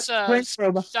 robot. That's Prince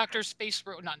Robot. Not Dr.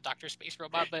 Space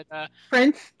Robot, but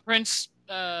Prince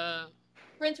Robot.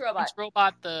 Prince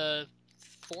Robot, the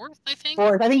 4th, I think.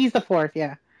 4th, I think he's the 4th.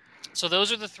 Yeah. So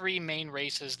those are the three main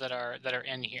races that are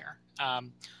in here.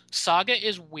 Saga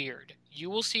is weird. You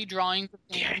will see drawings of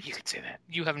things Yeah, you could say that.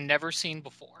 you have never seen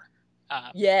before.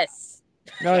 Yes.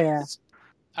 Oh yeah.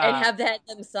 And have had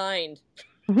them signed.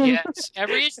 Yes,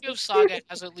 every issue of Saga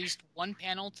has at least one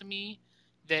panel to me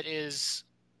that is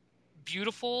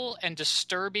beautiful and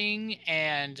disturbing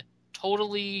and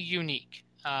totally unique.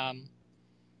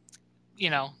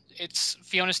 It's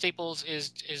Fiona Staples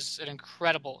is an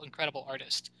incredible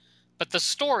artist, but the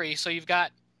story. So you've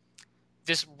got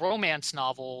this romance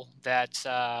novel that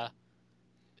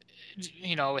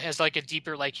has like a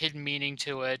deeper, like hidden meaning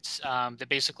to it, that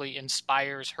basically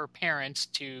inspires her parents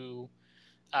to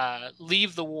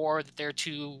leave the war that their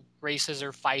two races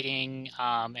are fighting,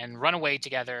 and run away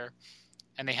together.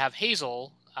 And they have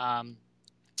Hazel,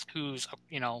 who's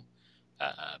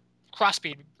a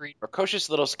crossbreed breed. Precocious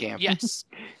little scamp. Yes,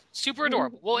 super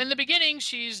adorable. Well, in the beginning,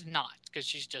 she's not, because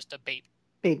she's just a baby.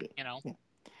 Yeah.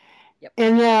 Yep.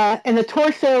 And the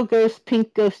torso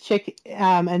pink ghost chick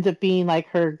ends up being like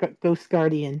her ghost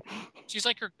guardian. She's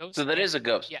like her ghost. So that is a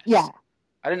ghost. Yes. Yeah.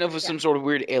 I didn't know if it was some sort of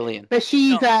weird alien. But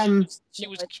she's she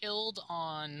was killed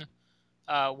on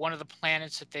one of the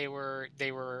planets that they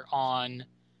were on,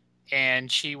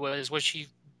 and she was she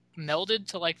melded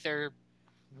to like their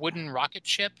wooden rocket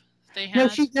ship that they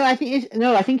had?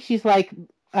 I think she's like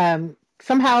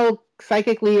somehow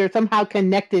psychically or somehow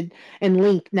connected and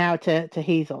linked now to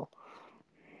Hazel.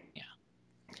 Yeah.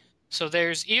 So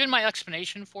there's even my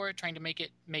explanation for it, trying to make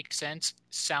it make sense,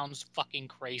 sounds fucking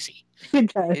crazy.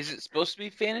 It does. Is it supposed to be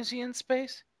fantasy in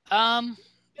space? I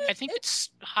think it's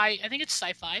high. I think it's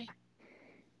sci-fi.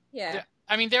 Yeah.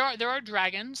 I mean, there are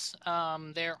dragons.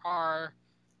 There are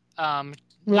Lion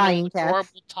little adorable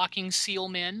cats. talking seal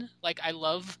men. Like I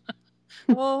love.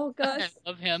 Oh gosh. I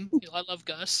love him. I love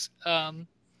Gus.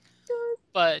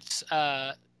 But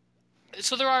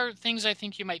so there are things I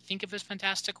think you might think of as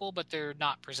fantastical, but they're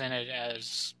not presented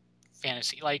as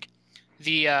fantasy. Like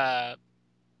the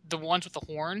ones with the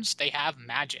horns, they have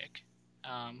magic,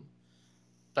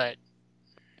 but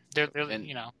they're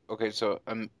Okay, so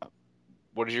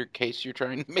what is your case you're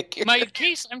trying to make here? My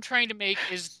case I'm trying to make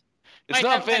is it's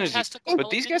not fantasy, but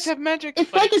these guys have magic.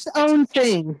 It's like its own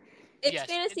thing. It's yes,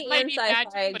 fantasy it might and be sci-fi,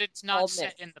 magic, but it's not all set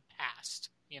mixed. in the past.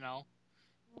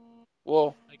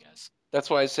 Well, I guess that's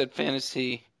why I said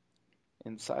fantasy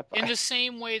and sci-fi. in the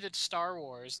same way that Star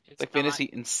Wars is like fantasy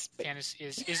in space. Fantasy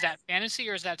is that fantasy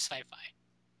or is that sci-fi?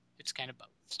 It's kind of both.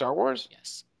 Star Wars?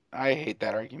 Yes. I hate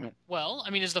that argument. Well,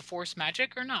 I mean, is the Force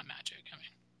magic or not magic? I mean,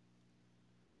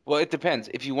 well, it depends.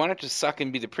 If you want it to suck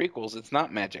and be the prequels, it's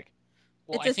not magic.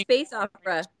 Well, it's a space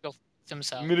opera.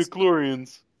 Themselves.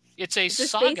 Midichlorians. It's a It's a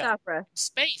saga. space opera.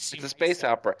 Space. It's a space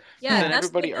opera. Yeah, So then that's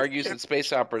everybody what argues that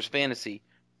space opera is fantasy,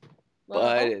 Well,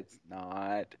 but it's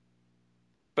not.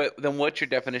 But then what's your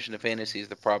definition of fantasy is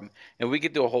the problem. And we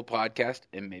could do a whole podcast,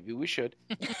 and maybe we should,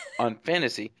 on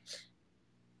fantasy.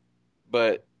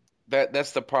 But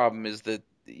that's the problem, is that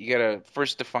you gotta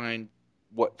first define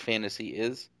what fantasy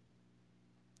is,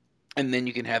 and then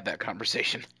you can have that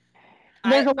conversation.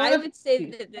 I would say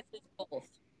that this is both.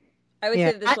 I would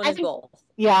say that this one is both.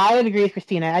 Yeah, I would agree with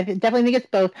Christina. I definitely think it's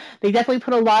both. They definitely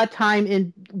put a lot of time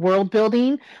in world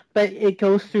building, but it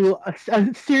goes through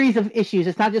a series of issues.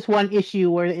 It's not just one issue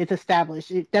where it's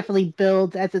established. It definitely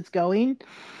builds as it's going,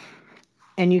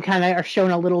 and you kind of are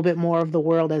shown a little bit more of the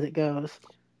world as it goes.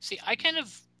 See, I kind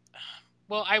of,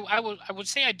 well, I would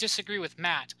say I disagree with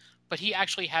Matt, but he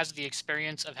actually has the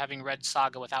experience of having read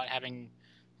Saga without having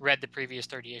read the previous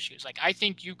 30 issues. Like, I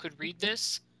think you could read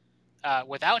this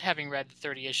without having read the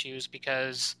 30 issues,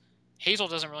 because Hazel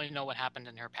doesn't really know what happened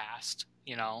in her past,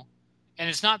 And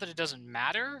it's not that it doesn't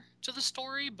matter to the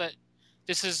story, but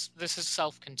this is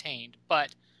self-contained.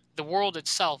 But the world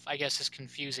itself, I guess, is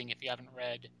confusing if you haven't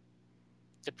read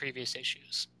the previous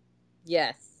issues.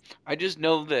 Yes. I just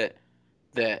know that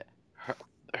the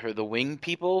wing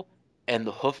people and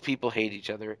the hoof people hate each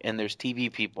other, and there's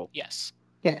TV people. Yes.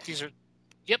 Yes. These are.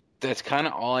 Yep. That's kind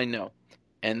of all I know.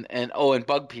 And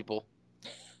bug people.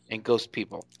 And ghost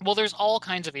people. Well, there's all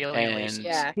kinds of alien races.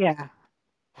 Yeah.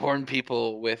 Horn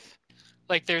people with.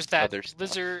 Like there's that other stuff.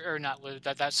 lizard, or not lizard,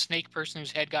 that snake person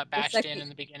whose head got bashed in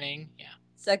the beginning.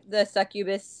 Yeah. The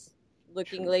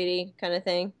succubus-looking lady kind of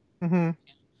thing. Mm-hmm.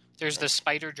 Yeah. There's the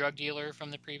spider drug dealer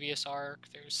from the previous arc.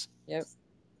 There's. Yep.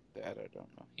 That I don't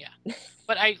know. Yeah,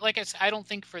 but I don't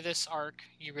think for this arc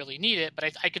you really need it.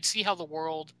 But I could see how the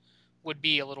world would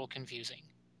be a little confusing.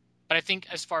 But I think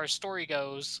as far as story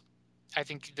goes, I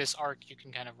think this arc you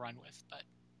can kind of run with, but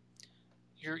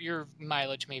your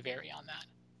mileage may vary on that.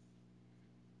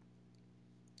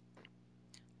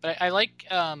 But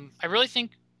I really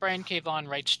think Brian K. Vaughan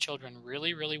writes children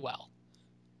really, really well.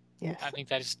 Yes. I think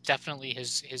that is definitely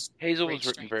his Hazel great was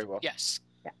written strength. very well. Yes.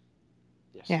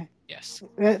 Yes. Yeah. Yes.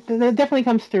 That definitely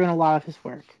comes through in a lot of his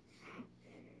work.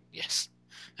 Yes.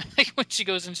 Like when she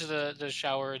goes into the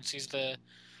shower and sees the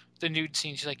nude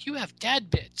scene, she's like, "You have dad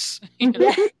bits." You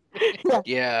know?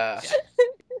 Yeah.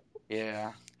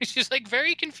 Yeah. She's like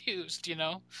very confused,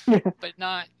 but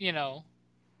not,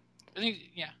 I think,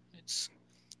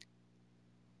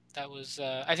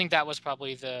 I think that was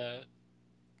probably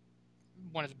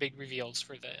one of the big reveals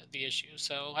for the issue.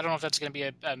 So I don't know if that's going to be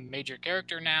a major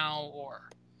character now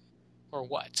or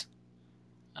what.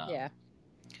 Yeah.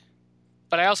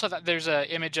 But I also thought there's an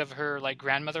image of her like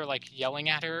grandmother like yelling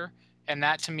at her, and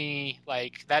that to me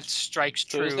like that strikes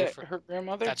So true. is that her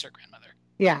grandmother? That's her grandmother.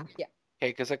 Yeah.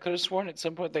 Okay, because I could have sworn at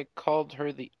some point they called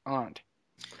her the aunt.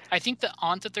 I think the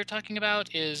aunt that they're talking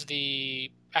about is the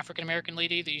African American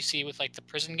lady that you see with like the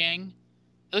prison gang.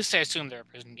 At least I assume they're a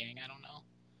prison gang. I don't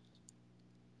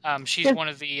know. She's one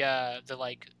of the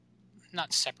like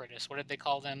not separatists. What did they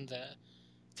call them?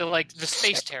 The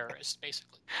space terrorists,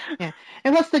 basically. Yeah.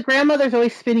 And plus, the grandmother's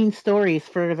always spinning stories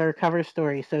for their cover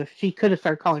story, so she could have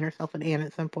started calling herself an aunt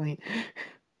at some point.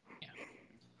 Yeah.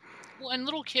 Well, and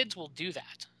little kids will do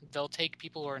that. They'll take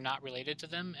people who are not related to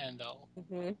them, and they'll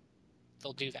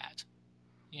do that.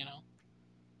 Yeah.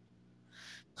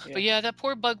 But yeah, that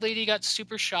poor bug lady got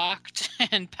super shocked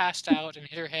and passed out and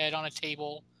hit her head on a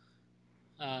table.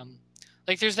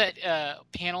 Like there's that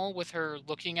panel with her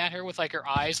looking at her with like her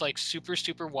eyes like super,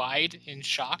 super wide in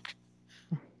shock.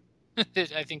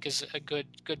 That I think is a good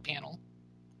panel.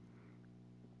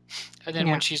 And then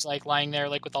when she's like lying there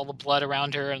like with all the blood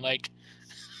around her and like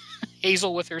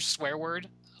Hazel with her swear word,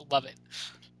 I love it.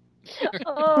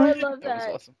 Oh, I love That was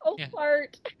that. awesome. Oh,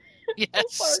 fart.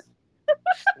 Yes.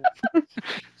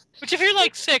 Which if you're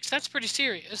like 6, that's pretty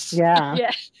serious. Yeah.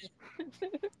 Yeah.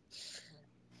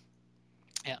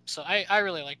 Yeah, so I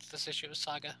really liked this issue of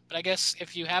Saga. But I guess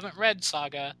if you haven't read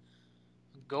Saga,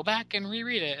 go back and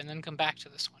reread it and then come back to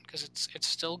this one because it's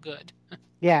still good.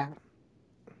 Yeah.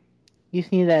 You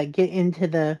just need to get into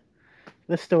the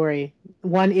story.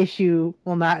 One issue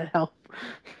will not help.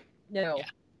 No. Yeah.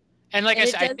 And like And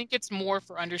I said, it does- I think it's more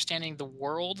for understanding the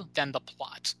world than the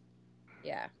plot.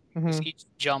 Yeah. Mhm. Each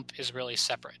jump is really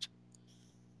separate.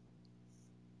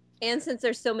 And since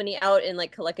there's so many out in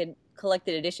like collected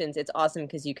editions, it's awesome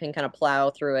because you can kind of plow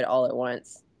through it all at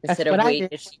once instead of what I wait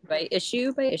did.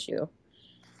 issue by issue.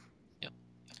 Yep.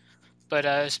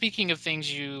 But speaking of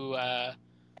things you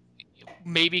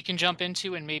maybe can jump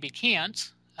into and maybe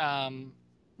can't,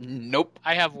 Nope.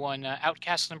 I have one,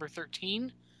 Outcast number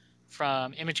 13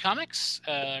 from Image Comics,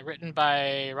 written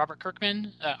by Robert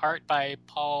Kirkman, art by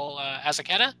Paul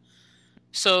Azaceta.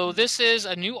 So this is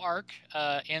a new arc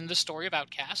in the story of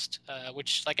Outcast,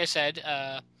 which, like I said,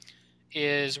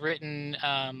 is written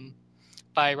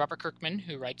by Robert Kirkman,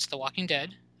 who writes The Walking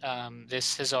Dead.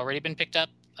 This has already been picked up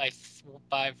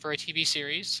for a TV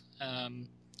series.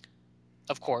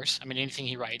 Of course, I mean anything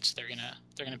he writes, they're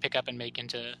gonna pick up and make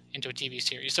into a TV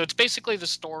series. So it's basically the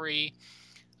story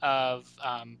of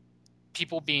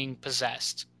people being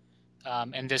possessed,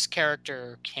 and this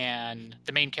character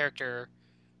the main character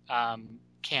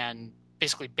can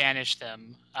basically banish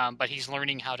them, but he's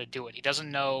learning how to do it. He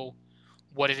doesn't know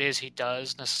what it is he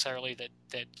does necessarily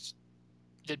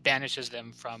that banishes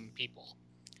them from people.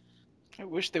 I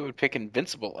wish they would pick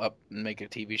Invincible up and make a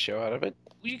TV show out of it.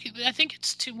 I think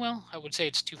it's I would say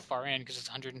it's too far in because it's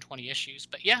 120 issues.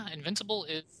 But yeah, Invincible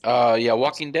is...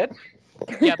 Walking Dead?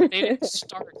 Yeah, but they didn't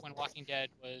start when Walking Dead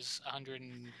was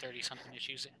 130-something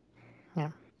issues in.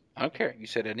 Yeah. I don't care. You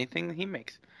said anything he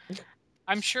makes.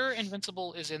 I'm sure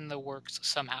Invincible is in the works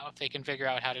somehow if they can figure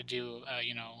out how to do,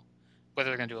 whether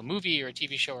they're going to do a movie or a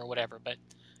TV show or whatever. But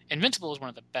Invincible is one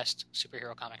of the best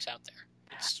superhero comics out there.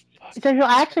 So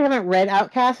I actually haven't read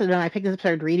Outcast, and then I picked this up and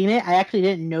started reading it. I actually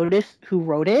didn't notice who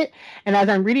wrote it, and as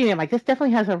I'm reading it, I'm like, this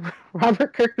definitely has a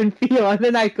Robert Kirkman feel. And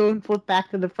then I go and flip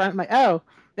back to the front, I'm like, oh,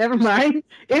 never mind.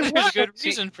 There's a good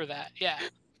reason for that, yeah.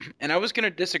 And I was going to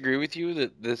disagree with you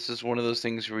that this is one of those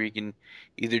things where you can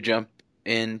either jump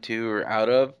into or out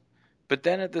of, but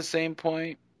then at the same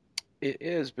point, it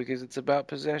is because it's about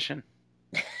possession.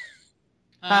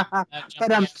 But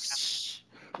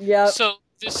Yep. So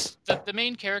the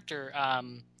main character,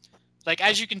 like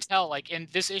as you can tell, like in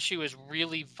this issue is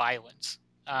really violent.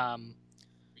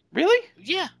 Really?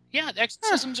 Yeah. The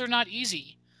exorcisms are not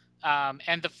easy.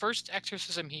 And the first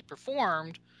exorcism he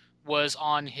performed was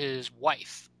on his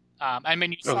wife. I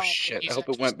mean, you saw Oh shit! I hope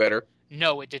it went better.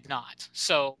 No, it did not.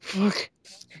 So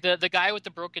the guy with the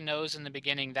broken nose in the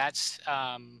beginning, that's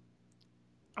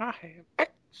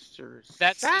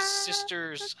That's his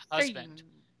sister's husband.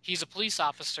 He's a police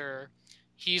officer.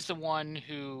 He's the one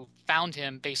who found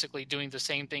him basically doing the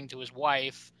same thing to his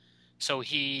wife. So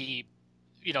he,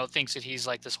 thinks that he's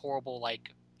like this horrible,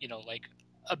 like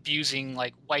abusing,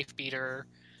 like wife beater.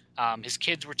 His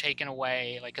kids were taken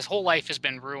away. Like his whole life has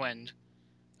been ruined.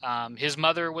 His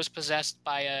mother was possessed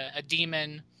by a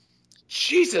demon.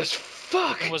 Jesus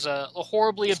fuck! Was a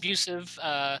horribly abusive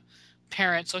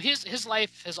parent. So his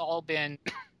life has all been.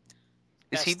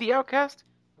 Is he the outcast?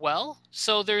 Well,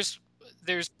 so there's.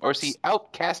 Or is he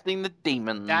outcasting the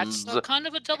demons? That's kind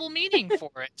of a double meaning for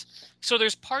it. So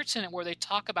there's parts in it where they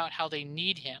talk about how they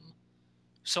need him.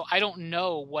 So I don't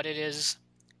know what it is.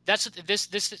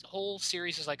 This whole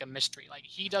series is like a mystery. Like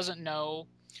he doesn't know.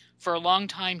 For a long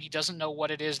time, he doesn't know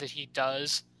what it is that he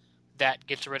does that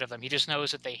gets rid of them. He just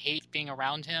knows that they hate being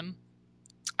around him.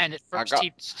 And at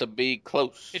first, to be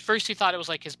close. At first, he thought it was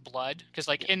like his blood, because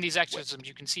like in these exorcisms,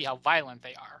 you can see how violent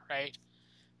they are, right?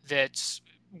 That's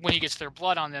when he gets their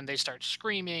blood on them, they start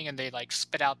screaming and they like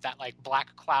spit out that like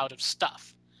black cloud of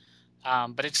stuff.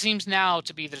 But it seems now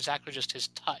to be that it's actually just his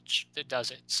touch that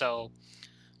does it. So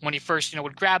when he first,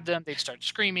 would grab them, they'd start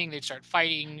screaming, they'd start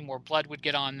fighting, more blood would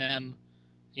get on them.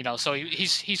 So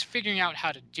he's figuring out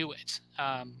how to do it.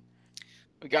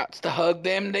 We got to hug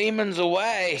them demons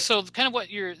away. So kind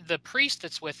of the priest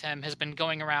that's with him has been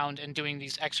going around and doing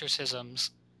these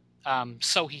exorcisms.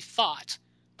 So he thought,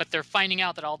 but they're finding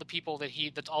out that all the people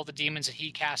that all the demons that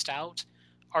he cast out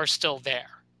are still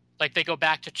there. Like they go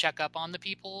back to check up on the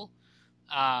people.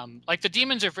 Like the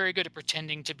demons are very good at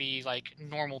pretending to be like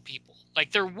normal people.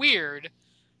 Like they're weird,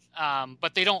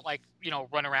 but they don't like,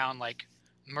 run around like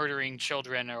murdering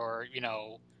children or,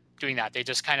 doing that. They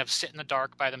just kind of sit in the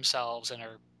dark by themselves and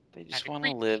are. They just want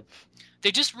to live. They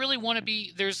just really want to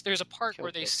be. There's a part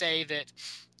where they say that,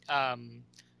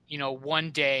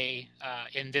 one day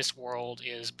in this world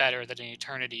is better than an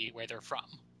eternity where they're from.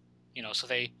 So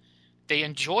they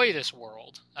enjoy this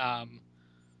world.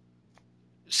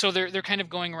 So they're kind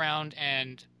of going around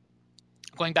and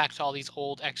going back to all these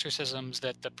old exorcisms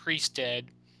that the priest did,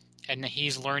 and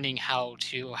he's learning how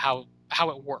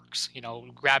it works,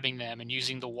 grabbing them and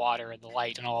using the water and the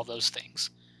light and all of those things.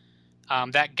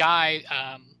 That guy,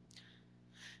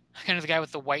 kind of the guy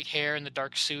with the white hair and the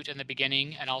dark suit in the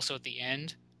beginning and also at the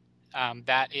end,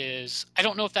 that is, I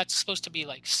don't know if that's supposed to be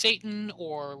like Satan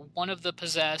or one of the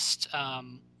possessed,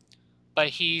 but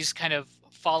he's kind of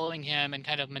following him and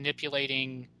kind of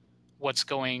manipulating what's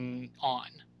going on.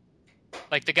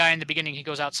 Like the guy in the beginning, he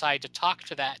goes outside to talk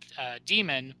to that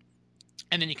demon,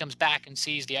 and then he comes back and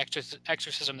sees the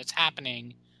exorcism that's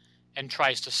happening and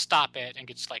tries to stop it and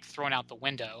gets like thrown out the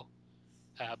window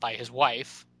by his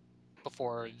wife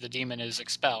before the demon is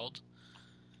expelled.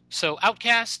 So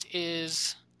Outcast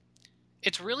it's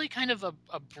really kind of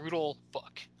a brutal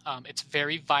book. It's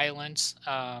very violent.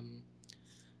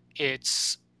 It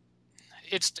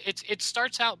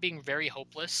starts out being very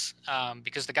hopeless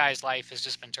because the guy's life has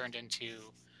just been turned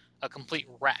into a complete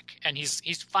wreck, and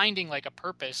he's finding like a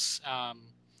purpose,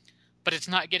 but it's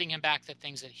not getting him back the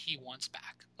things that he wants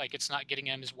back. Like it's not getting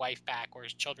him his wife back or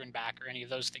his children back or any of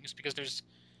those things, because there's,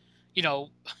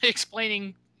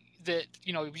 explaining that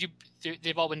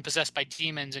they've all been possessed by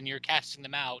demons and you're casting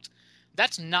them out.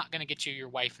 That's not going to get you your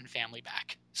wife and family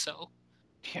back. So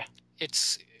yeah,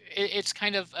 it's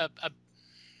kind of a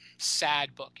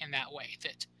sad book in that way,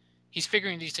 that he's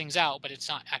figuring these things out, but it's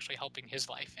not actually helping his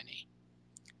life any.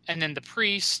 And then the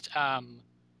priest,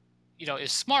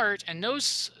 is smart and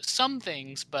knows some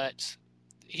things, but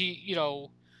he,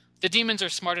 the demons are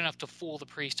smart enough to fool the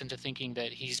priest into thinking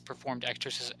that he's performed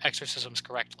exorcisms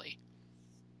correctly.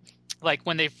 Like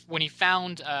when he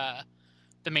found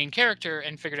the main character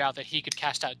and figured out that he could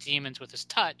cast out demons with his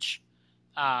touch,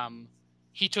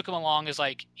 he took him along as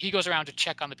like, he goes around to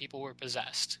check on the people who are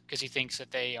possessed because he thinks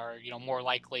that they are, more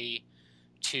likely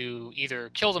to either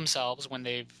kill themselves when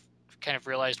they've kind of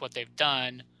realized what they've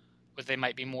done, but they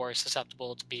might be more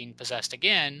susceptible to being possessed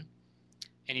again.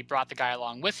 And he brought the guy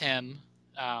along with him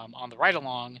on the ride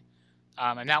along,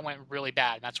 and that went really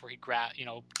bad. And that's where he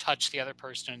touched the other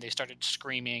person, and they started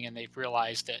screaming, and they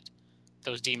realized that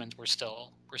those demons were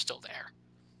still there.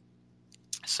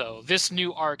 So this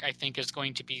new arc, I think, is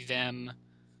going to be them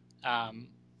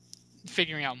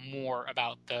figuring out more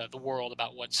about the world,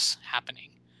 about what's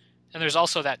happening. And there's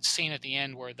also that scene at the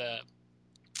end where the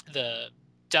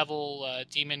devil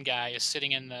demon guy is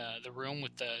sitting in the room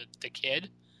with the kid.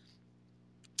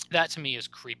 That to me is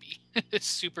creepy. It's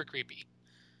super creepy.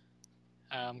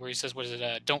 Where he says, what is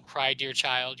it? Don't cry, dear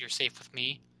child, you're safe with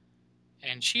me.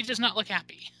 And she does not look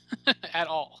happy at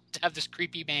all to have this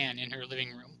creepy man in her living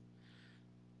room.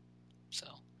 So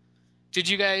Did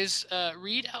you guys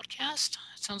read Outcast?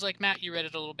 It sounds like, Matt, you read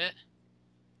it a little bit.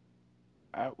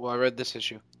 Well, I read this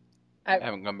issue. I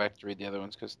haven't gone back to read the other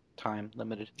ones because time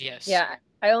limited. Yes. Yeah,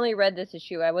 I only read this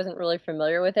issue. I wasn't really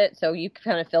familiar with it, so you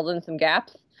kind of filled in some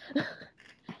gaps.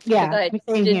 Yeah, I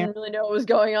same didn't here. really know what was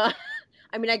going on.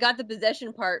 I mean, I got the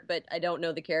possession part, but I don't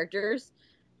know the characters.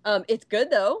 It's good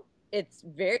though. It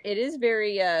is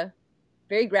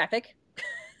very graphic.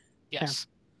 Yes.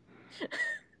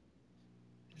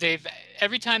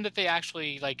 Every time that they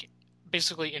actually like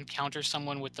basically encounter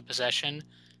someone with the possession,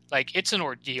 like it's an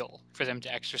ordeal for them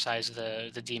to exercise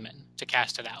the demon, to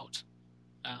cast it out.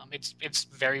 It's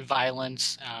very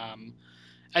violent.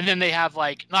 And then they have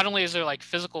like, not only is there like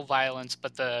physical violence,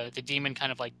 but the demon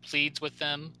kind of like pleads with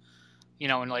them,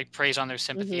 and like preys on their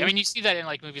sympathy. Mhm. I mean, you see that in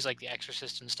like movies like The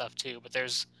Exorcist and stuff too. But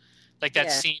there's like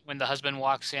that scene when the husband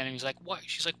walks in and he's like, "What?"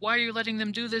 She's like, "Why are you letting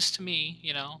them do this to me?"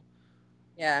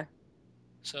 Yeah.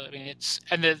 So I mean,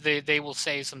 they will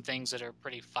say some things that are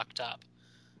pretty fucked up,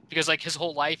 because like his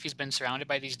whole life he's been surrounded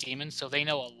by these demons, so they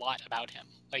know a lot about him.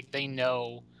 Like they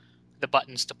know the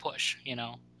buttons to push.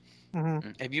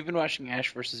 Have you been watching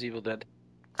Ash vs. Evil Dead?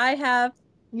 I have.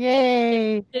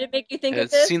 Yay! Did it make you think It of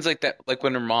this? seems like that, like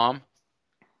when her mom,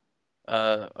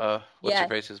 what's her Yes.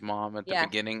 face's mom at the Yeah.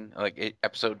 beginning, like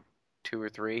episode 2 or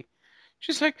 3,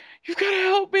 she's like, "You've got to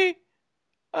help me.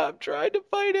 I'm trying to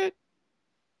fight it."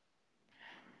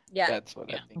 Yeah. That's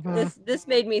what I think Mhm. of. This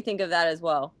made me think of that as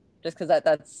well, just because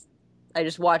that's I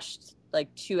just watched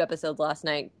like 2 episodes last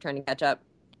night trying to catch up.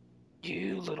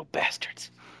 You little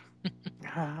bastards.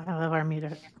 I love our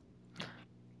meter.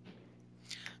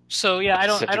 So yeah, I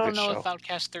Such a don't good know show. if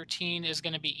Outcast 13 is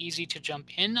going to be easy to jump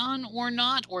in on or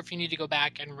not, or if you need to go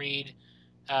back and read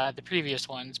the previous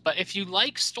ones. But if you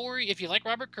like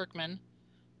Robert Kirkman,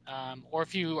 or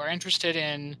if you are interested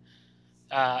in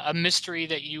a mystery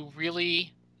that you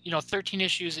really, 13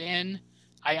 issues in,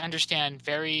 I understand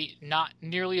not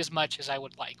nearly as much as I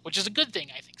would like, which is a good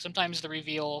thing, I think. Sometimes the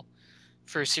reveal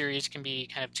for a series can be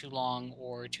kind of too long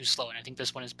or too slow, and I think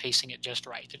this one is pacing it just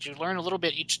right. That you learn a little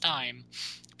bit each time,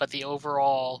 but the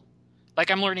overall, like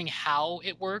I'm learning how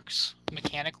it works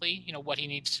mechanically, what he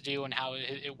needs to do and how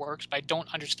it works, but I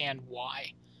don't understand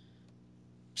why.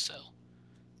 So,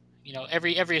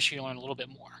 every issue you learn a little bit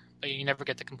more, but you never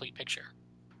get the complete picture.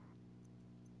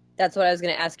 That's what I was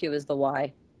going to ask you, is the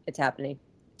why it's happening.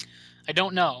 I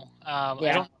don't know. I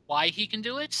Yeah. don't know why he can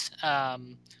do it.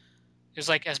 It's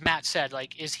like, as Matt said,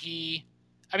 like, is he?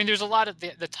 I mean, there's a lot of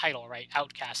the title, right?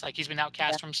 Outcast. Like, he's been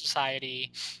outcast from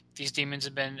society. These demons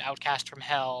have been outcast from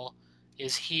hell.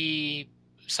 Is he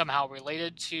somehow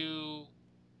related to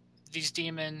these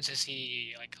demons? Is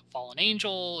he like a fallen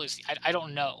angel? I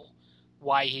don't know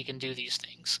why he can do these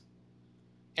things,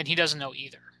 and he doesn't know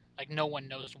either. Like, no one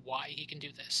knows why he can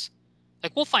do this.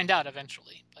 Like, we'll find out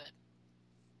eventually, but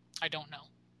I don't know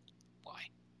why.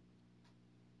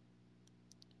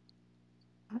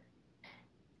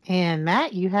 And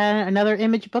Matt, you had another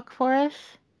Image book for us?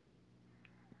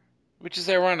 Which is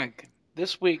ironic.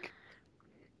 This week,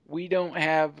 we don't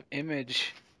have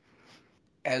Image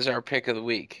as our pick of the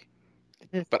week.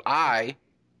 But I,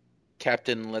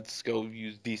 Captain Let's Go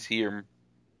use DC or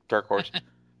Dark Horse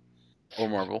or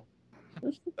Marvel,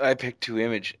 I picked 2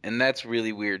 Image, and that's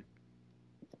really weird.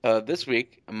 This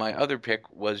week, my other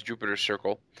pick was Jupiter's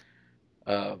Circle,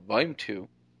 Volume 2,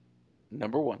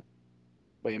 number 1,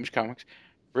 by Image Comics,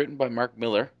 written by Mark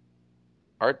Miller,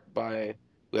 art by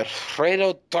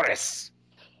Wilfredo Torres.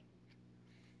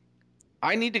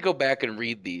 I need to go back and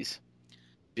read these,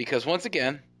 because once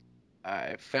again,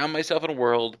 I found myself in a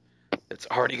world that's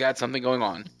already got something going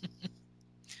on.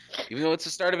 Even though it's the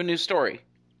start of a new story.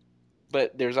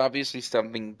 But there's obviously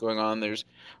something going on. There's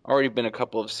already been a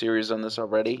couple of series on this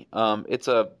already.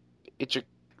 It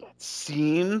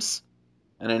seems,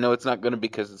 and I know it's not going to be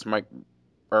because it's Mark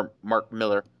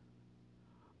Miller.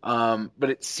 But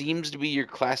it seems to be your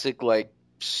classic like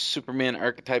Superman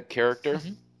archetype character.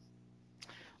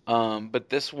 Mm-hmm. But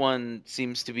this one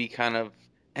seems to be kind of,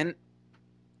 and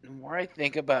the more I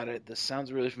think about it, this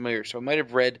sounds really familiar. So I might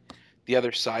have read the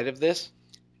other side of this,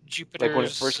 Jupiter's, like when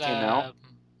it first came out.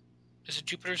 Is it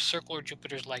Jupiter's Circle or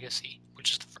Jupiter's Legacy?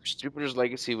 Which is the first? Jupiter's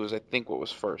Legacy was, I think, what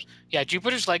was first. Yeah,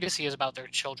 Jupiter's Legacy is about their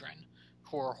children,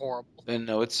 who are horrible. Then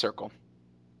no, it's Circle.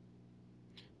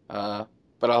 But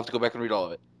I'll have to go back and read all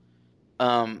of it.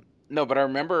 No, but I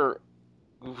remember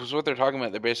was what they're talking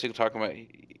about. They're basically talking about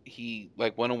he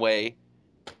like went away,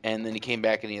 and then he came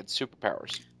back and he had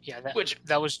superpowers. Yeah,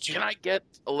 that was. Can I get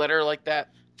a letter like that?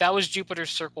 That was Jupiter's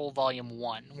Circle Volume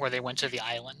 1, where they went to the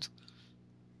island.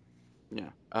 Yeah.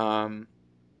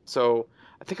 So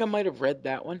I think I might have read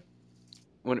that one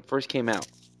when it first came out,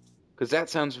 Because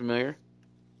that sounds familiar.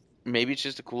 Maybe it's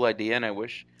just a cool idea, and I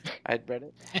wish I'd read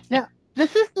it. Now,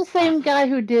 this is the same guy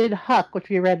who did Huck, which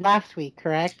we read last week,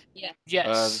 correct? Yeah.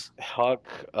 Yes. Huck,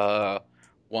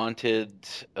 Wanted.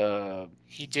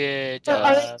 He did.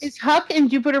 Is Huck and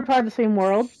Jupiter part of the same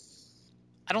world?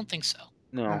 I don't think so.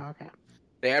 No, Oh, okay.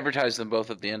 they advertised them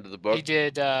both at the end of the book. He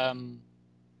did.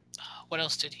 What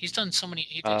else did he's done? So many.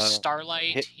 He did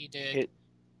Starlight. He did.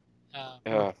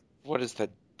 What is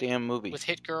that damn movie? With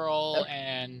Hit Girl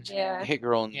and Hit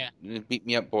Girl and Beat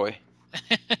Me Up Boy.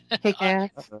 Kick Ass.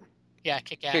 Yeah,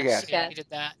 Kick Ass. Kick-Ass. Yeah, he did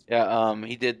that. Yeah,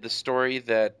 he did the story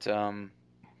that the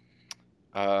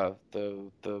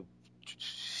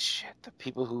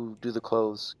people who do the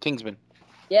clothes, Kingsman,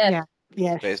 Yes.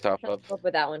 Yes. based off of. Up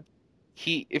with that one.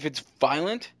 If it's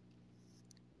violent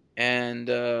and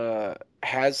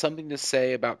has something to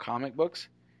say about comic books,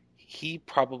 he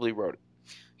probably wrote it.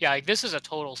 Yeah, like this is a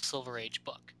total Silver Age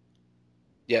book.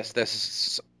 Yes, this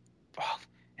is,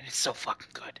 and it's so fucking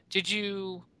good. Did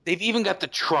you? They've even got the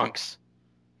trunks.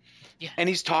 Yeah. And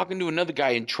he's talking to another guy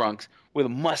in trunks with a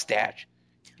mustache.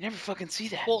 You never fucking see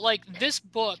that. Well, like this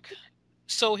book.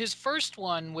 So his first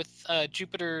one with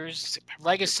Jupiter's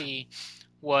Legacy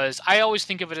was. I always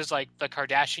think of it as like the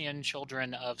Kardashian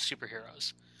children of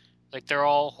superheroes. Like they're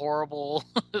all horrible,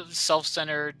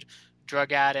 self-centered,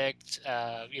 drug addict,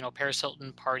 Paris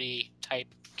Hilton party type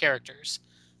characters.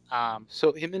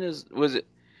 So him and his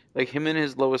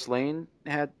Lois Lane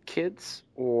had kids,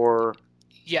 or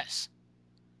yes.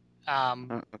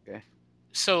 Okay.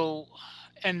 So,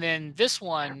 and then this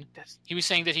one, he was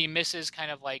saying that he misses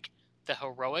kind of like the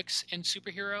heroics in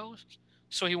superheroes.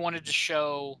 So he wanted to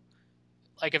show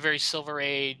like a very Silver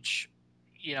Age,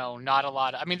 not a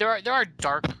lot. I mean, there are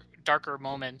darker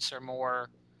moments or more.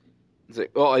 It's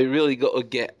like, I really got to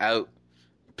get out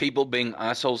people being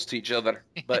assholes to each other,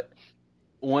 but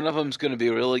one of them's going to be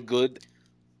really good,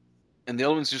 and the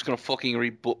other one's just going to fucking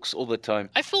read books all the time.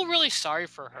 I feel really sorry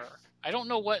for her. I don't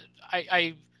know what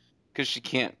I because she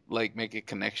can't like make a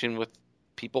connection with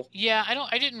people. Yeah,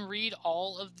 I didn't read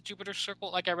all of the Jupiter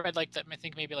Circle. Like I read I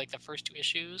think maybe like the first 2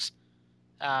 issues.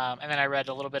 And then I read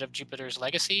a little bit of Jupiter's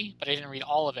Legacy, but I didn't read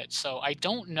all of it. So I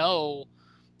don't know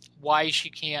why she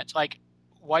can't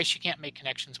make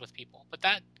connections with people. But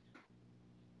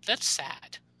that's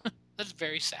sad. That's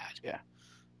very sad. Yeah.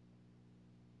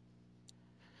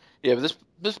 Yeah, but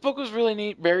this book was really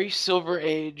neat, very Silver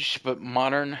Age but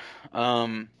modern.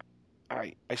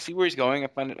 I see where he's going. I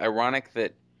find it ironic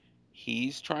that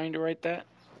he's trying to write that,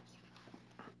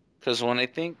 because when I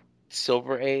think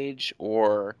Silver Age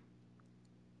or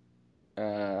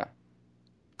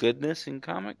goodness in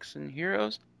comics and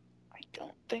heroes, I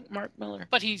don't think Mark Miller.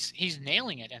 But he's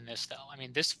nailing it in this, though. I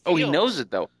mean, this. Oh, he knows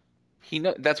it though.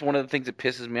 That's one of the things that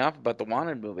pisses me off about the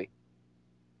Wanted movie.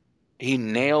 He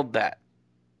nailed that.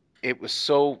 It was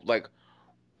so like,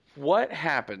 what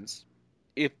happens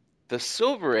if the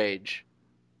Silver Age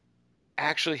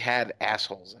actually had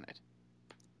assholes in it?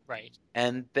 Right.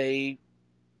 And they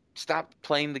stopped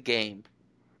playing the game,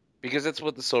 because that's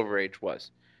what the Silver Age was.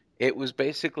 It was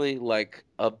basically like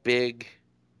a big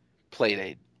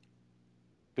playdate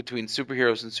between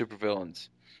superheroes and supervillains,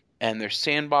 and their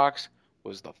sandbox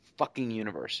was the fucking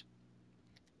universe.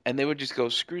 And they would just go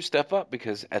screw stuff up,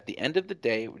 because at the end of the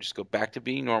day, it would just go back to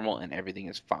being normal and everything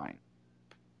is fine.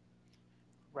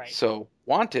 Right. So,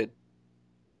 Wanted,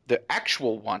 the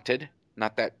actual Wanted,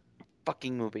 not that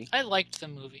fucking movie. I liked the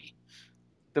movie.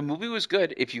 The movie was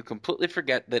good if you completely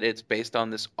forget that it's based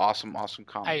on this awesome, awesome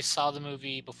comic. I saw the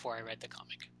movie before I read the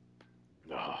comic.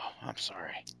 Oh, I'm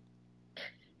sorry.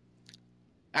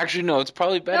 Actually, no, it's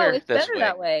probably better. No, it's better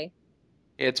that way.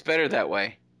 Yeah, it's better that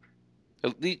way.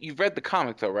 You've read the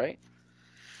comic, though, right?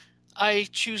 I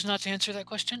choose not to answer that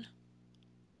question.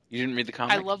 You didn't read the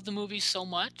comic? I love the movie so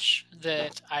much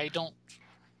that I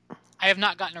have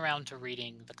not gotten around to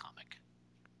reading the comic.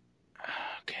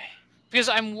 Okay. Because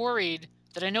I'm worried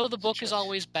that I know the book is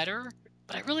always better,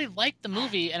 but I really like the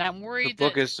movie, and I'm worried the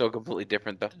book is so completely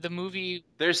different, though. The movie...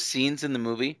 There's scenes in the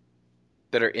movie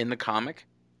that are in the comic,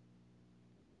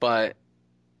 but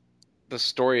the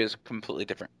story is completely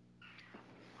different.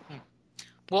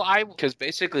 Well, because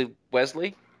basically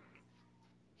Wesley,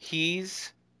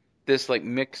 he's this like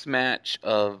mixed match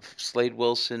of Slade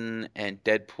Wilson and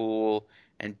Deadpool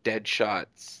and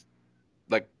Deadshot's.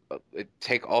 Like,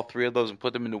 take all 3 of those and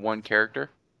put them into one character.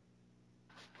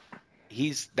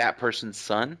 He's that person's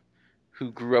son who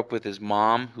grew up with his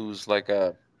mom, who's like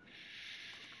a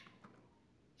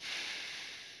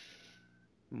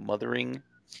mothering,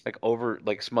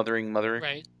 smothering mother.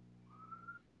 Right.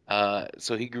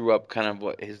 So he grew up kind of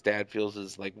what his dad feels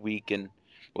is like weak, and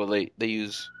they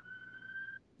use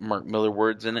Mark Miller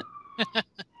words in it.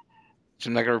 Which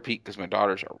I'm not gonna repeat because my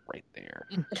daughters are right there.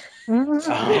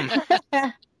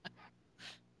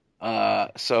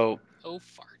 So Oh,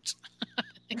 fart.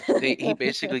 he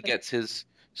basically gets his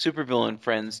supervillain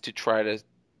friends to try to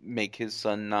make his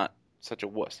son not such a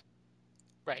wuss,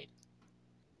 Right.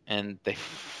 and they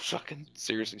fucking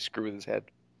seriously screw with his head.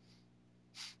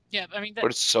 Yeah, I mean, But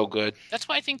it's so good. that's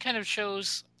why I think kind of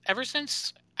shows, I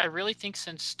really think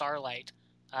since Starlight,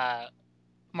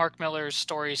 Mark Miller's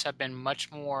stories have been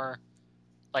much more,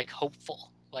 like,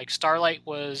 hopeful. Like, Starlight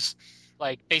was,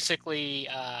 like, basically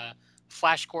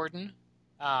Flash Gordon,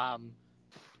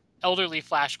 elderly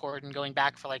Flash Gordon going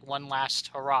back for, like, one last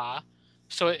hurrah.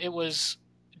 So it was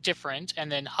different,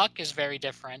 and then Huck is very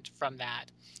different from that.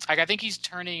 Like, I think he's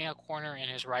turning a corner in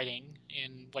his writing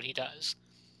in what he does.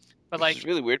 But, Which like, is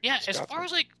really weird. yeah, as far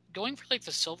as, like, going for, like,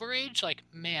 the Silver Age, like,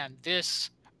 man, this...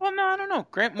 Well, no, I don't know.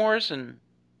 Grant Morrison,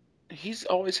 he's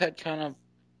always had kind of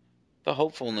the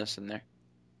hopefulness in there.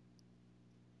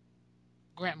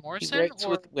 Grant Morrison? He writes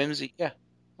or with whimsy. Yeah,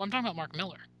 well, I'm talking about Mark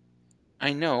Miller.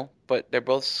 I know, but they're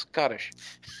both Scottish.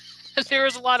 There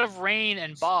is a lot of rain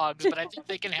and bogs, but I think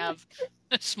they can have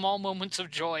small moments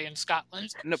of joy in Scotland.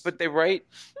 No, but they write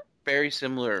very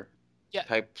similar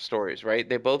type stories, right?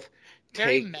 They both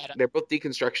very meta. They're both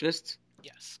deconstructionists.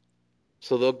 Yes.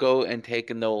 So they'll go and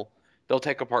they'll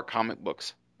take apart comic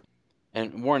books.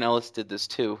 And Warren Ellis did this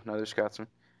too, another Scotsman.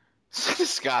 The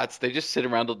Scots, they just sit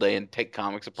around all day and take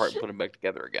comics apart and put them back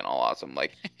together again. All awesome.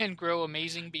 Like and grow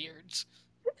amazing beards.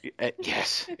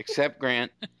 Yes, except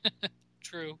Grant.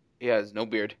 True. He has no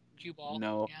beard. Cue ball.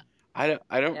 No. Yeah.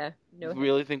 I don't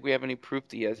really think we have any proof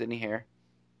that he has any hair.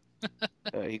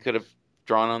 He could have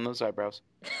drawn on those eyebrows.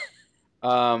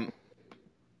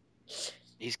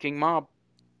 He's King Mob.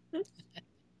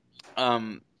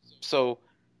 So,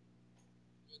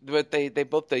 but they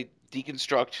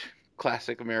deconstruct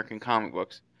classic American comic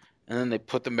books, and then they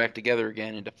put them back together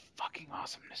again into fucking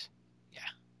awesomeness. Yeah.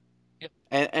 Yep.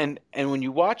 And when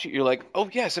you watch it, you're like, oh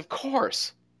yes, of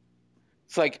course.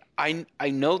 It's like I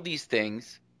know these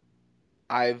things.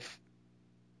 I've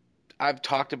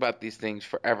talked about these things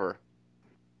forever,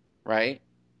 right?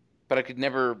 But I could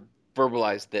never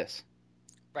verbalize this.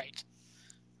 Right.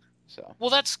 So. Well,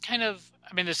 that's kind of,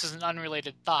 I mean, this is an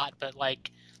unrelated thought, but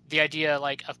like the idea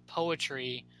like of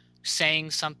poetry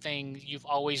saying something you've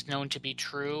always known to be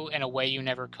true in a way you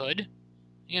never could,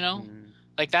 you know?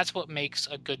 Like that's what makes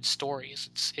a good story.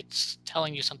 It's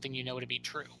telling you something you know to be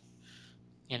true,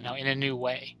 you know, in a new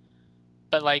way.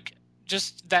 But like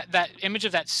just that image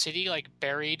of that city like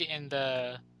buried in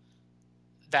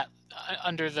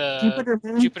under the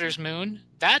Jupiter's moon,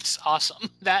 that's awesome.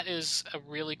 That is a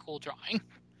really cool drawing.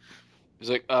 He's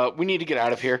like, we need to get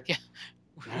out of here. Yeah,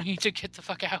 we need to get the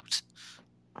fuck out.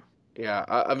 Yeah,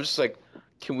 I'm just like,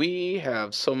 can we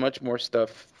have so much more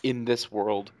stuff in this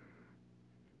world?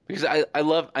 Because I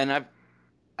love, and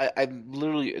I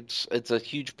literally, it's a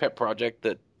huge pet project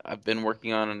that I've been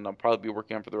working on, and I'll probably be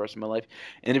working on for the rest of my life.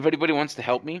 And if anybody wants to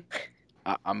help me,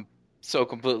 I'm so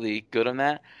completely good on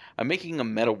that. I'm making a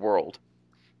meta world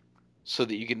so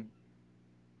that you can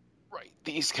write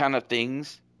these kind of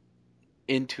things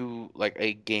into like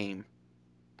a game,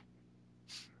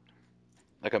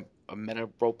 like a meta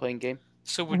role-playing game.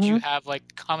 So would you have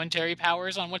like commentary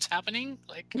powers on what's happening?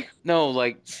 Like no,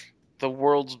 like the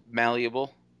world's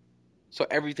malleable, so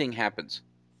everything happens,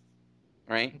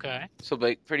 right? Okay. So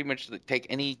like pretty much take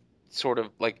any sort of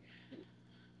like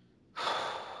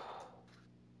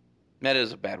meta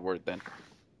is a bad word then,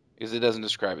 because it doesn't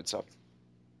describe itself.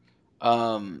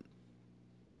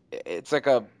 It's like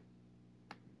a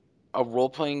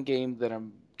role-playing game that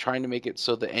I'm trying to make it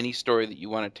so that any story that you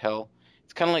want to tell,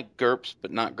 it's kind of like GURPS,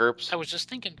 but not GURPS. I was just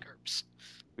thinking GURPS.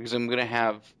 Because I'm going to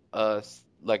have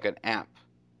like an app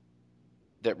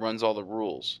that runs all the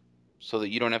rules so that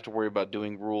you don't have to worry about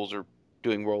doing rules or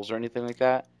doing roles or anything like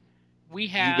that. We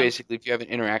have... You basically, if you have an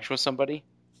interaction with somebody,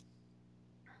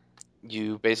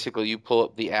 you pull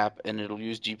up the app and it'll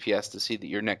use GPS to see that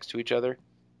you're next to each other.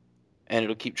 And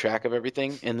it'll keep track of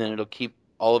everything, and then it'll keep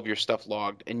all of your stuff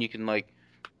logged, and you can like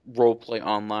role play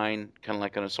online, kind of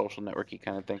like on a social networky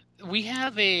kind of thing. We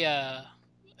have a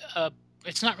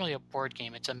it's not really a board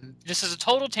game. This is a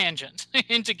total tangent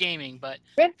into gaming, but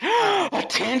a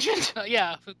tangent?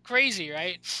 Yeah, crazy,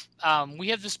 right? We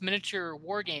have this miniature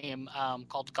war game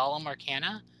called Golem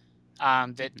Arcana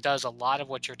that does a lot of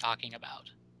what you're talking about.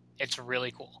 It's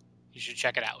really cool. You should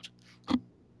check it out.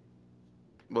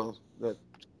 Well, that's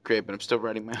great, but I'm still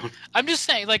writing my own. I'm just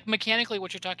saying, like, mechanically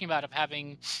what you're talking about of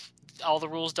having all the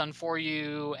rules done for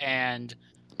you and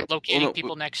locating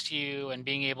people next to you and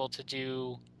being able to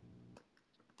do...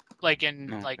 Like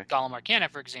in Okay. like Gollum Arcana,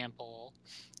 for example,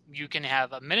 you can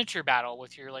have a miniature battle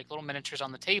with your like little miniatures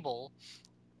on the table,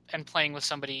 and playing with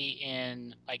somebody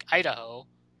in like Idaho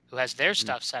who has their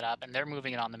stuff set up and they're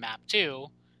moving it on the map too,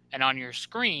 and on your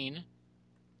screen,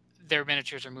 their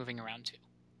miniatures are moving around too.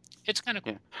 It's kind of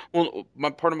cool. Yeah.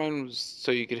 Well, part of mine was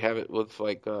so you could have it with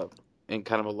like in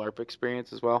kind of a LARP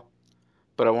experience as well.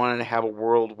 But I wanted to have a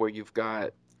world where you've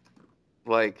got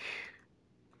like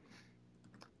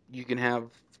you can have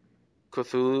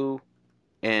Cthulhu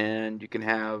and you can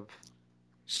have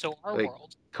So our like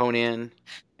world, Conan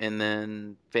and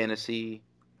then fantasy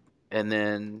and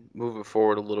then move it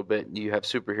forward a little bit and you have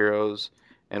superheroes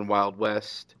and Wild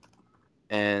West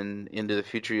and into the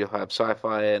future you'll have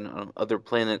sci-fi and on other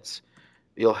planets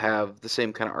you'll have the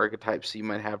same kind of archetypes you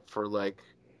might have for like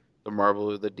the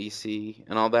Marvel or the DC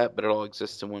and all that, but it all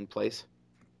exists in one place.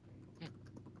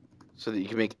 So that you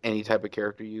can make any type of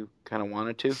character you kind of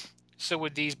wanted to. so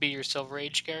would these be your Silver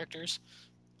Age characters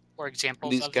or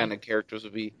examples These of kind them? of characters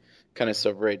would be kind of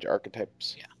Silver Age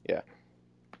archetypes. Yeah.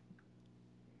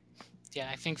 Yeah,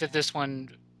 I think that this one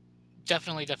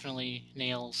definitely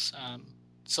nails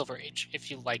Silver Age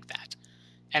if you like that.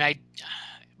 And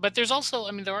but there's also,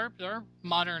 I mean, there are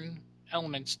modern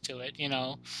elements to it, you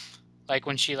know, like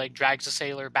when she like drags a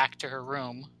sailor back to her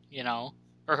room, you know,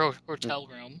 or her hotel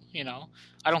room, you know.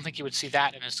 I don't think you would see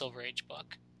that in a Silver Age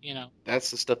book, you know. That's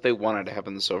the stuff they wanted to have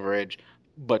in the Silver Age,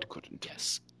 but couldn't.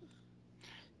 Yes.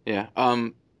 Yeah.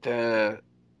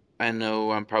 I know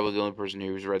I'm probably the only person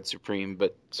here who's read Supreme,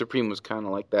 but Supreme was kind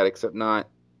of like that, except not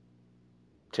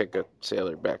take a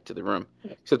sailor back to the room.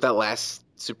 Except that last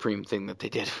Supreme thing that they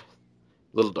did, a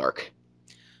little dark.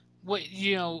 What,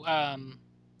 you know,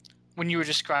 when you were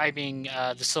describing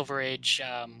the Silver Age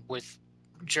with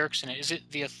jerks in it, is it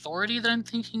the Authority that I'm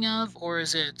thinking of, or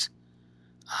is it?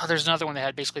 Oh, there's another one that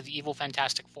had basically the evil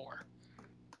Fantastic Four.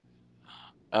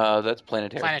 That's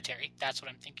Planetary. Planetary. That's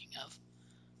what I'm thinking of.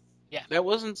 Yeah. That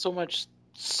wasn't so much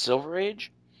Silver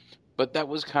Age, but that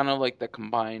was kind of like the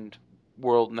combined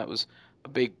world, and that was a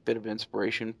big bit of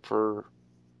inspiration for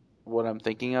what I'm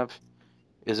thinking of.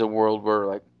 Is a world where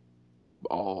like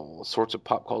all sorts of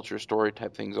pop culture story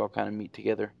type things all kind of meet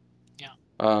together. Yeah.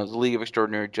 The League of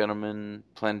Extraordinary Gentlemen,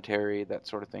 Planetary, that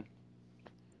sort of thing.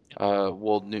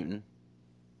 Wold Newton.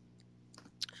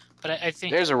 But I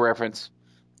think there's a reference.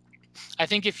 I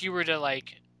think if you were to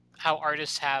like how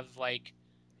artists have like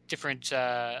different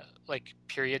like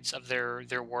periods of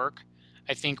their work,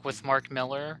 I think with Mark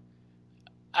Miller,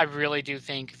 I really do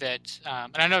think that,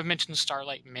 and I know I've mentioned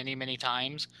Starlight many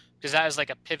times because that is like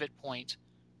a pivot point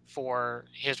for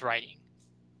his writing.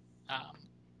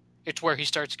 It's where he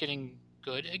starts getting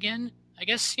good again, I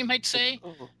guess you might say,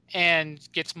 and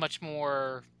gets much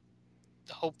more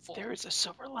hopeful. There is a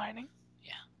silver lining.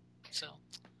 Yeah. So,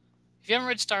 if you haven't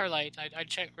read Starlight, I'd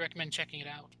recommend checking it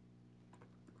out.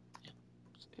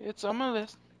 Yeah. It's on my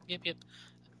list. Yep.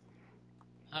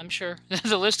 I'm sure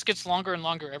the list gets longer and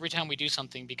longer every time we do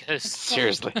something because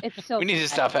seriously, it's so we need to bad.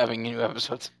 stop having new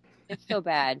episodes. It's so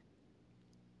bad.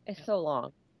 It's so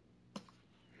long.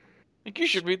 Like, you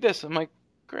should read this. I'm like,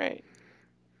 great.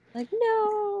 Like,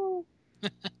 no.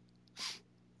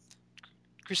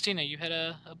 Christina, you had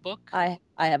a book? I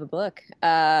have a book.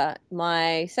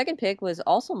 My second pick was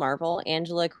also Marvel,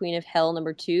 Angela, Queen of Hell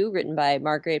 #2, written by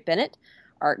Margaret Bennett,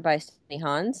 art by Stephanie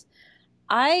Hans.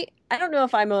 I don't know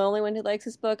if I'm the only one who likes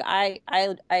this book. I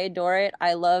adore it.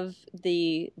 I love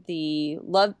the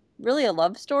love, really a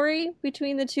love story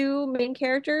between the two main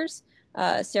characters,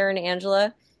 Sarah and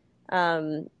Angela.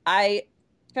 I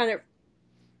found it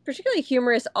particularly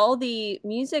humorous. All the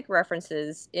music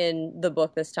references in the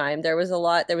book this time. There was a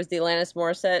lot. There was the Alanis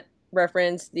Morissette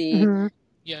reference, the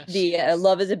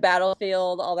Love is a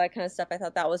Battlefield, all that kind of stuff. I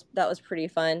thought that was pretty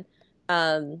fun.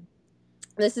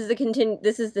 This is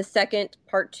the second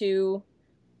part 2.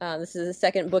 This is the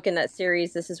second book in that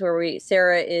series. This is where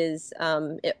Sarah is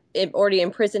already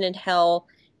imprisoned in hell.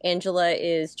 Angela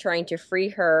is trying to free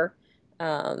her,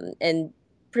 and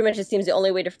pretty much it seems the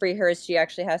only way to free her is she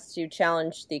actually has to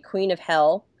challenge the Queen of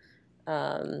Hell.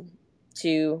 I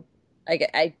don't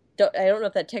know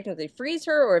if that technically frees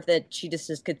her or if that she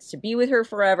just gets to be with her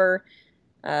forever.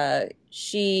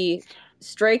 She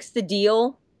strikes the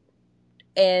deal,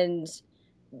 and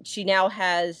she now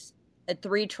has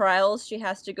 3 trials she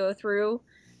has to go through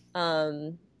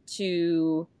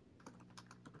to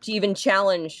even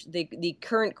challenge the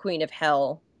current Queen of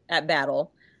Hell at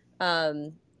battle.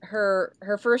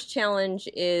 Her first challenge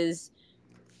is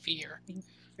fear.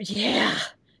 Yeah,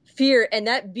 fear, and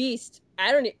that beast.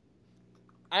 I don't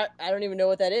even know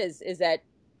what that is. Is that?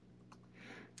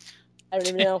 I don't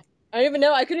even know. I don't even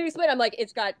know. I couldn't explain. I'm like,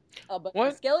 it's got a bunch What?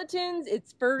 of skeletons.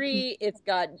 It's furry. It's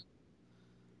got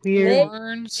Weird.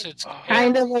 Horns. It's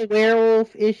Kind of a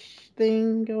werewolf-ish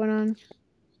thing going on.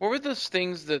 What were those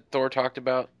things that Thor talked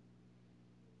about?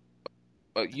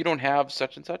 You don't have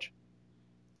such and such?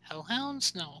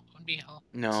 hellhounds. No, it would be hell.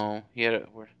 No, he had a.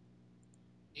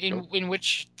 In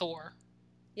which Thor?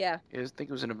 yeah. I think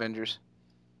it was in Avengers.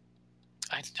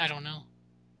 I don't know.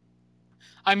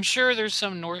 I'm sure there's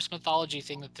some Norse mythology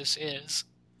thing that this is.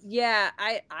 Yeah,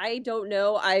 I don't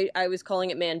know. I was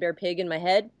calling it man, bear, pig in my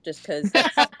head just because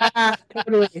that's,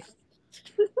 Totally.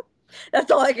 that's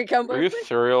all I could come Are you with.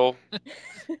 ethereal?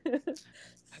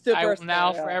 I will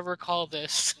now forever call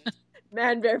this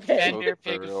man, bear, pig. Man, bear,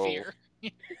 pig of Ethereal. fear.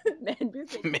 Man, bear,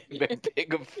 pig. Man,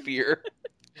 pig of fear.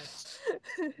 Yes.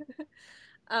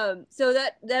 So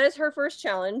that is her first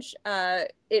challenge.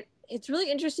 It's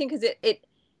really interesting because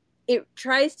it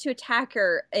tries to attack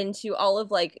her into all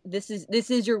of like this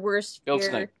is your worst Build fear,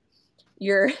 snipe.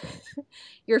 your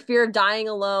your fear of dying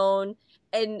alone,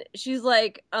 and she's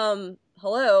like,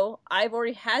 hello, I've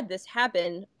already had this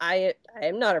happen. I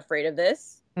am not afraid of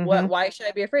this. Mhm. Why should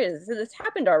I be afraid of this? This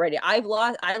happened already. I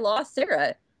lost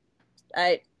Sarah.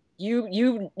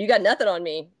 You got nothing on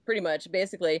me, pretty much,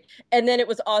 basically. And then it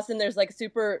was awesome. There's like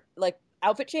super like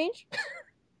outfit change.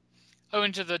 Oh,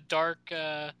 into the dark.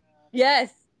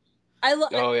 Yes,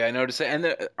 Oh yeah, I noticed it. And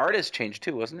the artist changed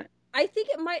too, wasn't it? I think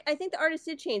it might. I think the artist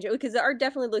did change it because the art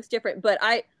definitely looks different. But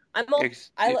I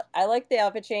like the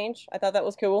outfit change. I thought that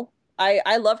was cool.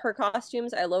 I love her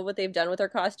costumes. I love what they've done with her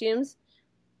costumes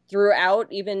throughout,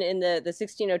 even in the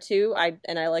 1602. I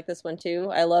like this one too.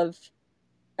 I love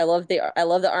the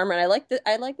armor, and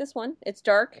I like this one. It's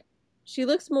dark. She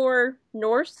looks more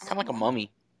Norse. Kind of like a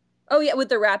mummy. Oh yeah, with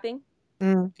the wrapping.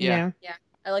 Yeah. Yeah,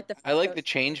 I like the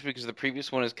change because the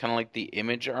previous one is kind of like the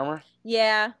image armor.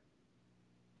 Yeah,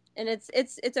 and it's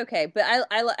okay, but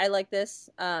I like this.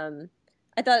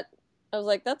 I thought I was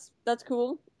like that's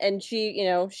cool, and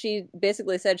she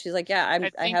basically said she's like yeah I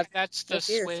think have that's the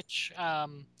fears. switch.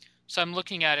 So I'm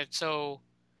looking at it. So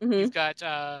Mhm. you've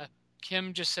got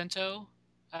Kim Jacinto.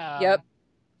 Yep.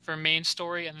 For main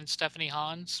story, and then Stephanie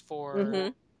Hans for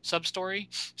Mhm. sub story.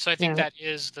 So I think Yeah. that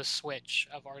is the switch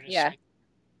of artists. Yeah.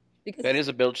 Because That is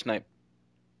a build snipe.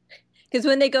 Because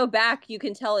when they go back, you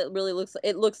can tell it really looks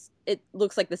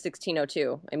like the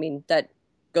 1602. I mean, that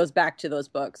goes back to those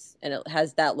books, and it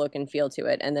has that look and feel to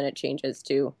it, and then it changes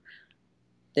to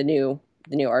the new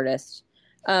artist.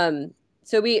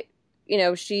 So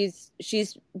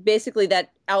she's basically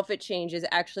that outfit change is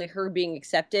actually her being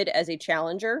accepted as a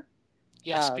challenger.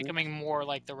 Yes, becoming more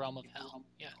like the realm of hell.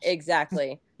 Yes.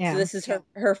 Exactly. Yeah. So this is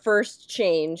her first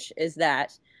change is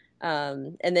that.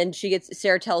 And then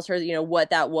Sarah tells her, what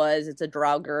that was. It's a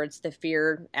Draugr. It's the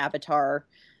fear avatar.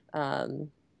 So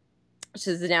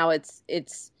now it's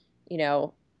it's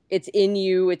in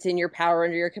you. It's in your power,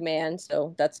 under your command.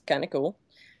 So that's kind of cool.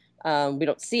 We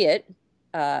don't see it.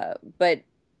 But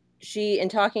in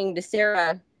talking to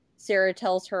Sarah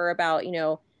tells her about,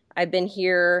 I've been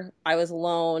here. I was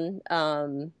alone.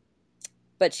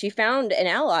 But she found an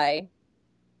ally,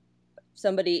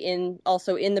 somebody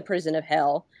also in the prison of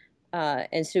hell.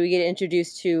 And so we get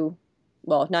introduced to,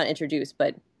 well, not introduced,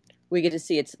 but we get to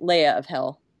see it's Leia of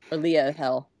Hell, or Leah of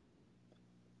Hell,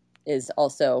 is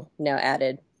also now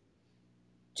added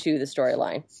to the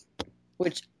storyline,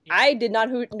 which I did not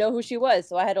know who she was,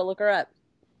 so I had to look her up.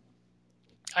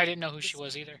 I didn't know who she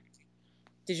was either.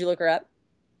 Did you look her up?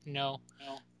 No.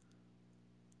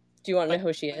 Do you want to know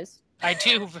who she is? I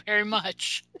do very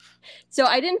much. So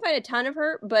I didn't find a ton of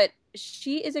her, but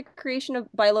she is a creation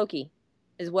by Loki,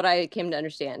 is what I came to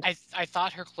understand. I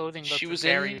thought her clothing looked She was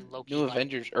very in Loki. New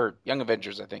Avengers or Young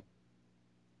Avengers, I think.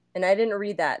 And I didn't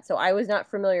read that, so I was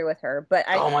not familiar with her. But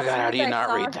Oh my god, how do you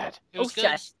not read that? It was good.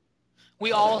 Shush.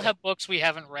 We all have books we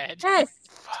haven't read. Yes,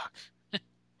 Fuck.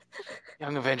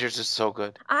 Young Avengers is so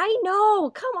good. I know.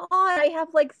 Come on, I have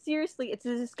seriously, it's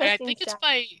a disgusting. I think it's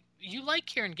by you like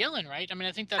Kieran Gillen, right? I mean,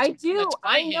 I think that's I do. That's by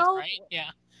I him, know. right?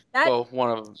 Yeah. Well, one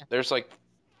of them. There's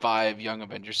 5 Young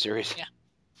Avengers series. Yeah.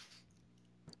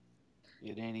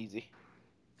 It ain't easy.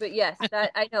 But yes,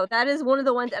 that I know that is one of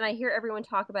the ones, and I hear everyone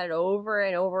talk about it over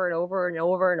and over and over and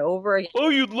over and over again. Oh,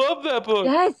 you'd love that book.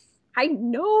 Yes, I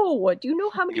know. Do you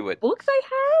know how many You would. books I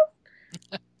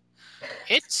have?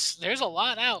 There's a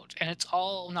lot out, and it's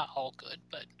all not all good,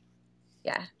 but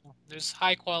Yeah. there's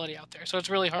high quality out there, so it's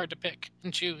really hard to pick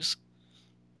and choose.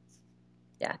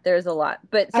 Yeah, there's a lot.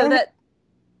 But I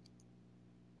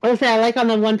like on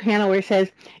the one panel where it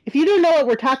says, if you don't know what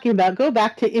we're talking about, go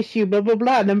back to issue blah, blah,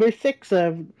 blah, number 6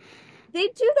 of They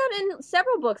do that in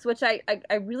several books, which I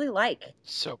really like.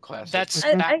 So classic. That's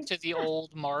back to the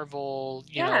old Marvel,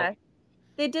 you know.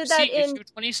 They did that in issue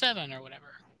 27 or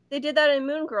whatever. They did that in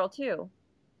Moon Girl too.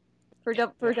 For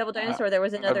Devil Dinosaur, there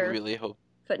was another. I really hope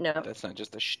footnote. That's not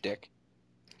just a shtick.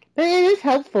 But it is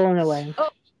helpful in a way. Oh,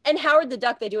 and Howard the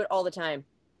Duck, they do it all the time.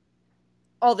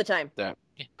 All the time. That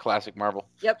classic Marvel.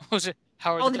 Yep. Was it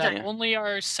Howard all the the Duck? time. Only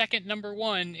our second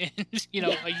 #1 in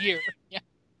a year. Yeah.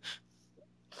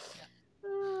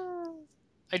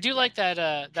 I do like that.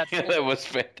 That was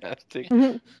fantastic.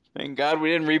 Thank God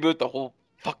we didn't reboot the whole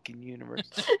fucking universe.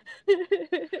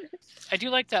 I do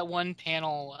like that one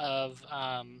panel of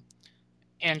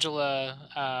Angela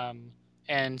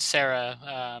and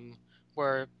Sarah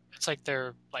where it's like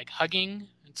they're like hugging.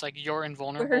 It's like you're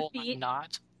invulnerable, I'm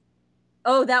not.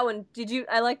 Oh, that one.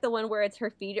 I like the one where it's her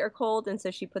feet are cold and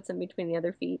so she puts them between the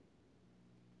other feet.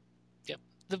 Yep.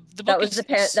 The book that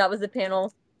was the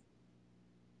panel.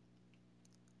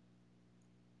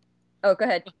 Oh, go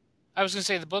ahead. I was going to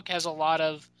say the book has a lot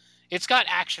of... It's got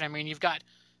action. I mean, you've got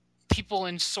people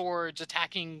in swords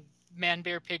attacking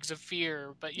man-bear pigs of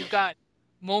fear, but you've got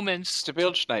moments... It's a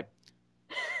Bildschneip.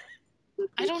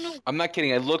 I don't know. I'm not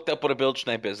kidding. I looked up what a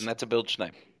Bildschneip is, and that's a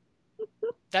Bildschneip.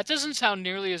 That doesn't sound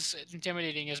nearly as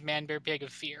intimidating as man-bear pig of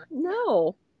fear.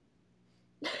 No.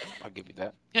 I'll give you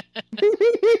that.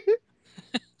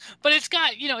 But it's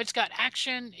got, it's got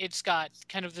action. It's got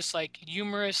kind of this, like,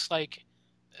 humorous, like...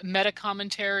 meta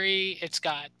commentary. It's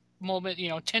got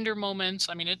tender moments.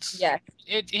 I mean, it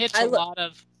hits a lot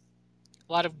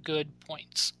of good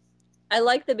points. I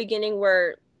like the beginning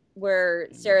where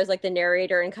Sarah's like the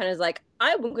narrator and kind of like,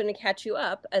 I'm going to catch you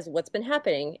up as what's been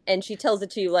happening, and she tells it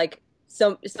to you like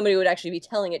somebody would actually be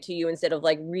telling it to you instead of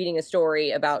like reading a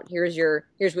story about here's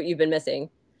what you've been missing.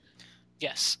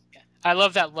 Yes, I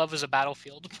love that love is a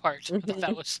battlefield part. I thought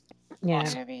that was. Yeah.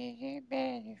 Awesome.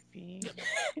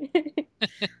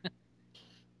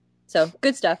 So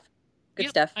good stuff. Good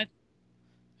stuff. I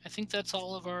think that's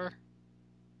all of our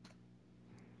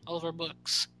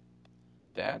books.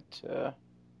 That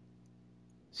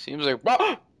seems like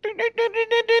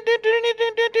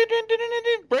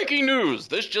breaking news.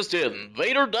 This just in.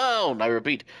 Vader down. I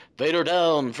repeat, Vader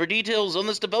down. For details on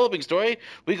this developing story,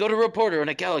 we go to reporter in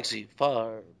a galaxy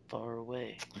far, far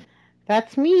away.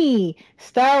 That's me.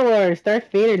 Star Wars,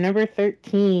 Darth Vader, number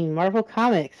 13. Marvel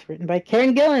Comics, written by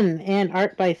Karen Gillan and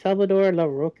art by Salvador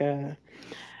LaRocca.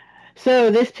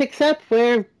 So this picks up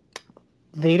where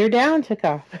Vader Down took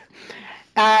off.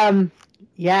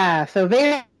 So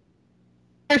Vader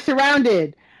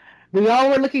surrounded. We all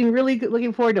were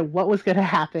looking forward to what was going to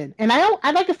happen. And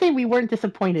I'd like to say we weren't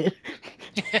disappointed.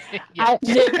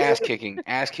 Ass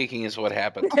kicking is what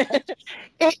happened.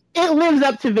 It lives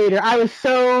up to Vader. I was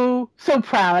so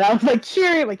proud. I was like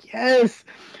cheering, like yes,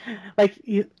 like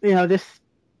this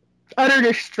utter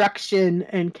destruction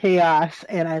and chaos,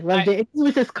 and I loved it. It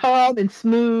was just calm and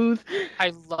smooth.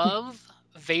 I love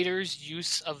Vader's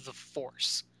use of the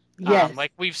Force. Yes,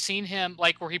 like we've seen him,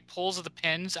 like where he pulls the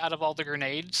pins out of all the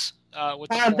grenades. With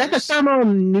the Force. That's a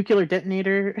thermonuclear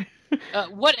detonator.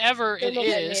 Whatever it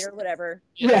is. Whatever.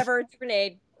 Yes. Whatever, it's a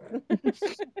grenade.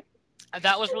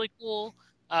 That was really cool.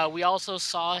 We also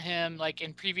saw him like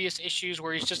in previous issues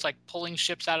where he's just like pulling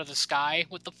ships out of the sky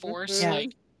with the Force. Mm-hmm.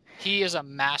 Like he is a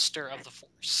master of the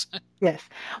Force. Yes.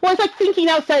 Well, it's like thinking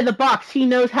outside the box. He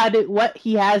knows what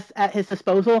he has at his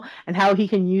disposal and how he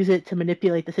can use it to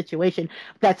manipulate the situation.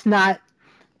 That's not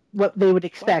what they would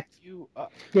expect.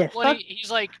 Yes. Well, he's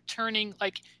like turning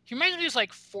he reminds me of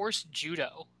like Force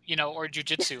Judo, or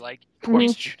Jiu-Jitsu. Like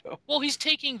Force Judo. Well, he's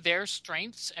taking their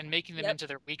strengths and making them into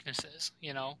their weaknesses.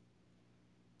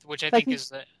 Which I like think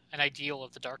is an ideal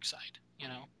of the dark side.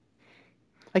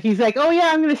 Like he's like, oh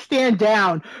yeah, I'm gonna stand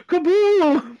down.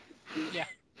 Kaboom! Yeah.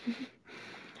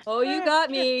 Oh, you got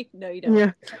me. No, you don't.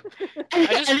 Yeah.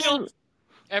 I just feel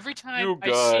every time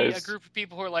I see a group of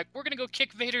people who are like, we're going to go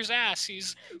kick Vader's ass.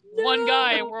 He's one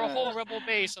guy and we're a whole rebel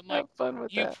base. I'm like,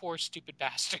 you poor stupid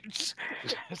bastards.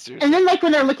 And then like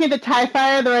when they're looking at the TIE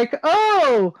Fighter, they're like,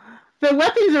 oh, the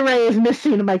weapons array is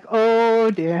missing. I'm like,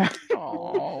 oh dear.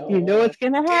 Oh, you know what's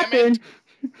going to happen.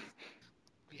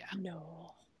 Yeah.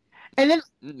 No. And then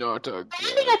not again. The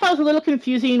thing I thought was a little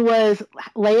confusing was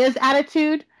Leia's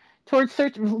attitude towards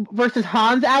search versus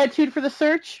Han's attitude for the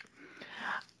search.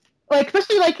 Like,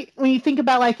 especially like when you think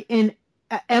about like in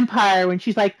Empire when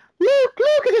she's like, Luke,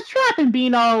 at this trap, and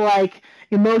being all like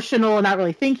emotional and not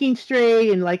really thinking straight,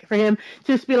 and like for him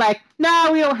to just be like, no,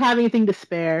 we don't have anything to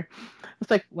spare.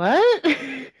 It's like, what?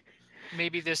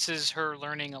 Maybe this is her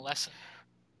learning a lesson.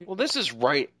 Well, this is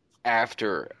right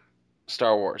after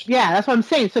Star Wars. Yeah, that's what I'm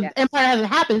saying. So Empire hasn't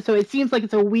happened, so it seems like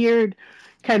it's a weird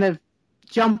kind of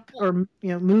jump or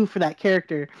move for that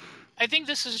character. I think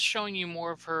this is showing you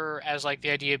more of her as like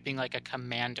the idea of being like a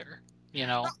commander.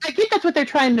 I think that's what they're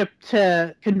trying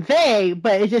to convey,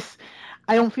 but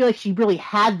I don't feel like she really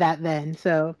had that then.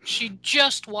 So she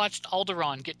just watched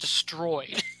Alderaan get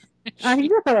destroyed. I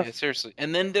know. Yeah, seriously,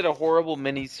 and then did a horrible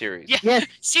mini-series. Yeah, yes,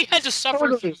 she had to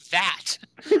suffer through that.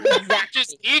 Exactly.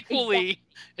 Just equally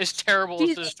as terrible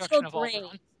as the destruction of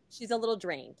Alderaan. She's a little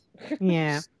drained.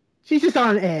 Yeah, she's just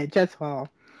on edge. That's all.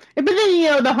 But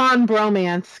then the Han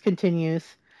bromance continues.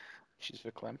 She's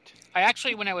verklempt. I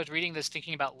actually, when I was reading this,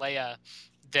 thinking about Leia,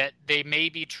 that they may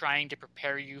be trying to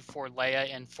prepare you for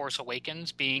Leia in Force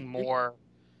Awakens being more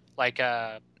like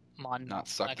a not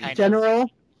sucky general.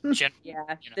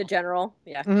 The general.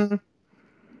 Yeah. Mm-hmm.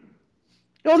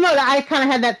 Well, no, I kind of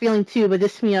had that feeling too, but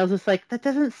this to me, I was just like, that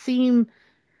doesn't seem,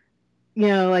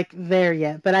 like there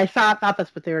yet. But I thought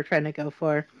that's what they were trying to go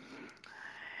for.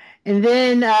 And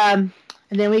then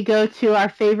we go to our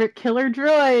favorite killer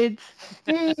droids.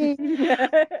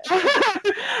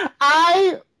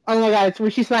 Oh my god, it's where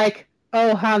she's like,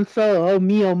 oh, Han Solo, oh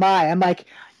me, oh my. I'm like,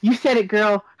 you said it,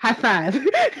 girl. High five.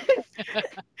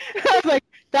 I was like,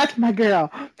 that's my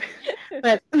girl.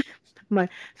 But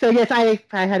so yes, I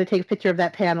had to take a picture of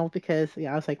that panel because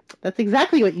I was like, that's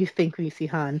exactly what you think when you see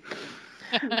Han.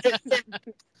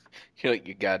 You're like,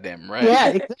 you goddamn right.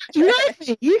 Yeah,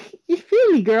 exactly. You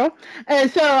feel me, girl.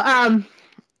 And so,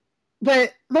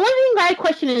 but the one thing I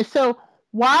question is, so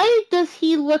why does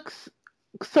he look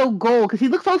so gold? Because he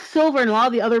looks all silver in a lot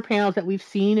of the other panels that we've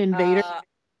seen in Vader.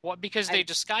 Because they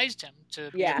disguised him to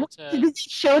be Yeah. able to... Did they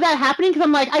show that happening? Because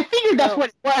I'm like, I figured that's what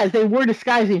it was. They were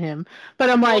disguising him,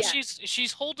 but I'm like,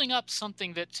 she's holding up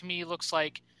something that to me looks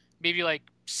like maybe like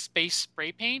space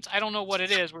spray paint. I don't know what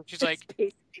it is. Where she's like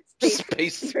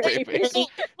space spray paint. Look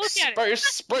at it.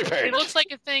 Spray paint. It looks like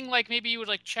a thing like maybe you would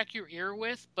like check your ear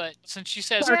with, but since she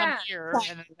says come here,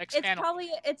 and then the next panel,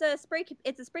 it's a spray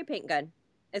paint gun.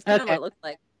 It's kind of what it looks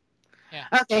like. Yeah.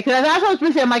 Okay, because that's what I was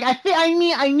going to say. I'm like,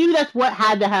 I knew that's what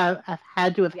had to have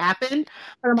happened.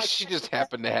 But I'm like, she just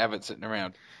happened to have it sitting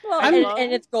around. Well,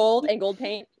 and it's gold and gold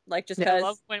paint, like just because. I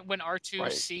love when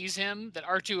R2 sees him that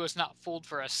R2 is not fooled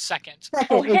for a second.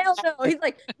 Oh hell no! He's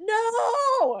like,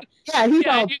 no. Yeah, you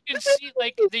can see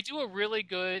like they do a really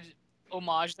good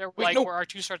homage there, where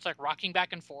R2 starts like rocking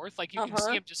back and forth, like you can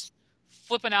see him just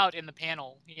flipping out in the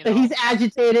panel. He's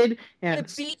agitated. Yeah.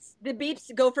 The beats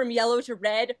go from yellow to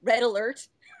red. Red alert.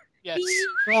 Yes.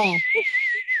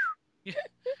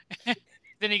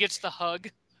 Then he gets the hug.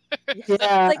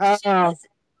 Yeah.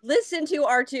 Listen to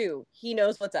R2. He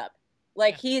knows what's up.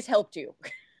 Like he's helped you.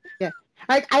 Yeah.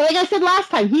 Like I said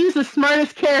last time, he's the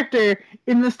smartest character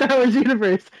in the Star Wars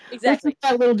universe. Exactly.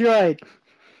 That little droid.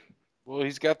 Well,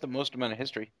 he's got the most amount of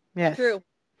history. Yes. True.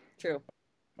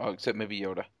 Oh, except maybe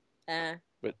Yoda.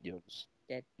 But Yoda's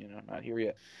dead. Not here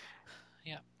yet.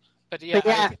 Yeah. But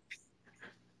yeah.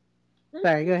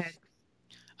 Sorry, go ahead.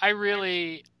 I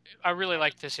really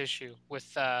like this issue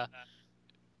with Darth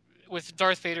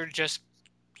Vader just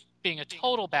being a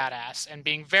total badass and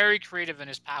being very creative in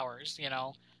his powers,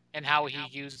 and how he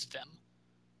used them.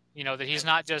 That he's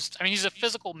not just, he's a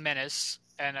physical menace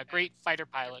and a great fighter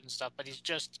pilot and stuff, but he's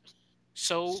just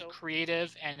so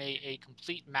creative and a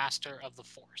complete master of the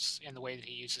Force in the way that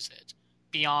he uses it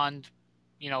beyond,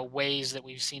 ways that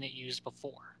we've seen it used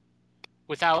before.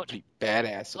 Without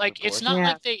badass, it's not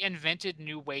like they invented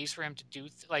new ways for him to do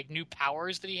new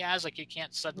powers that he has. Like you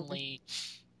can't suddenly,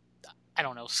 I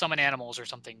don't know, summon animals or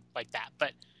something like that.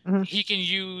 But he can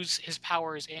use his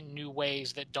powers in new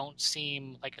ways that don't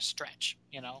seem like a stretch.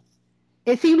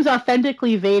 It seems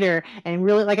authentically Vader, and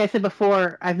really, like I said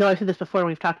before, I've said this before when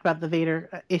we've talked about the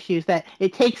Vader issues, that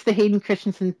it takes the Hayden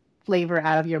Christensen flavor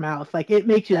out of your mouth. Like it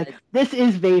makes you like, this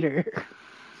is Vader.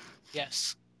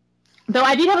 Yes. Though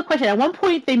I did have a question. At one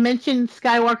point, they mentioned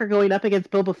Skywalker going up against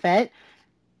Boba Fett,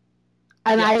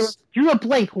 and I drew a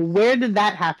blank. Where did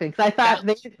that happen? Because I thought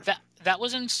that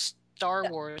was in Star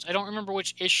Wars. I don't remember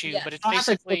which issue, but it's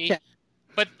basically.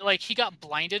 But he got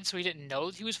blinded, so he didn't know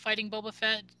that he was fighting Boba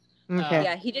Fett. Okay.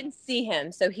 Yeah, he didn't see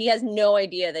him, so he has no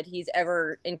idea that he's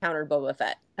ever encountered Boba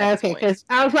Fett. Okay, because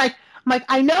I was like,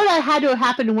 I know that had to have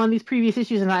happened in one of these previous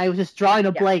issues, and I was just drawing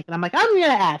a blank, and I'm like, I'm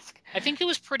gonna ask. I think it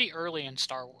was pretty early in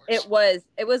Star Wars. It was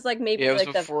like maybe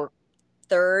before... the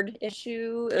third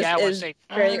issue. I would say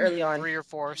fairly early on, 3 or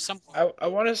 4. I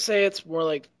want to say it's more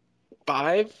like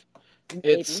 5. Maybe.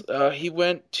 It's he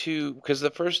went to, because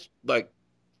the first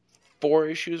 4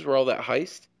 issues were all that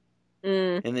heist,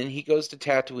 and then he goes to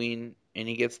Tatooine and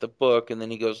he gets the book, and then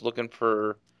he goes looking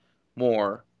for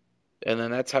more, And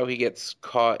then that's how he gets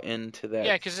caught into that.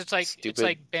 Yeah, because it's like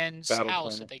Ben's battle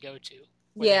house planet. that they go to.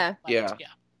 Yeah. Yep.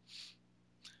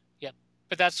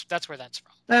 But that's where that's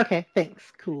from. Okay, thanks.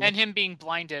 Cool. And him being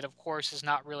blinded, of course, is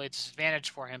not really a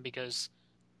disadvantage for him because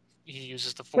he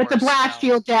uses the Force. With the blast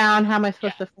shield down, how am I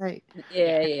supposed to fight?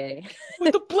 Yeah.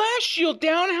 With the blast shield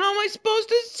down, how am I supposed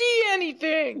to see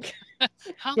anything?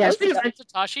 How Yeah, much pretty is much.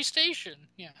 Tatashi Station?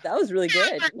 Yeah. That was really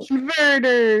good.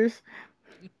 Murders.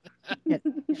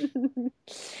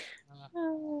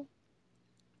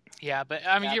 Yeah, but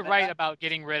I mean, you're right about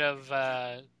getting rid of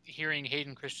hearing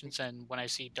Hayden Christensen when I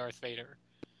see Darth Vader.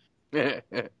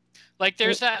 Like,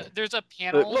 there's a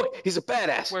panel. Look, he's a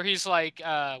badass. Where he's like,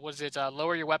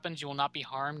 lower your weapons, you will not be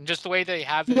harmed. Just the way they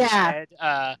have his head,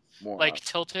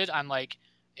 tilted. I'm like,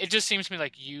 it just seems to me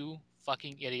like, you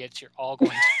fucking idiots, you're all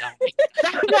going to die.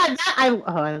 I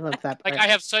love that part. Like, I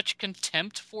have such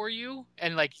contempt for you,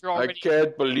 and like, you're already. I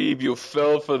can't believe you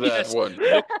fell for that one.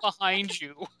 Look behind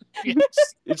you.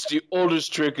 Yes. It's the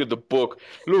oldest trick in the book.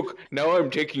 Look, now I'm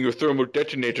taking your thermal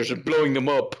detonators and blowing them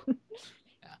up.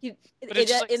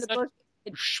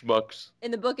 Schmucks.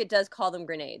 In the book, it does call them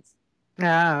grenades.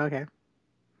 Oh, okay.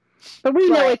 But we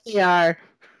know what they are.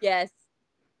 Yes.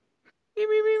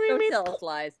 Don't tell us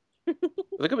lies.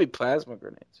 They could be plasma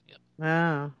grenades. Yep.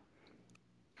 Oh.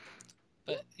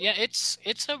 But yeah, it's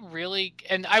a really,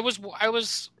 and I was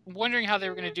wondering how they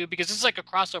were going to do, because this is like a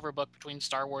crossover book between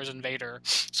Star Wars and Vader.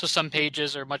 So some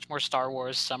pages are much more Star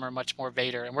Wars, some are much more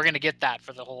Vader, and we're going to get that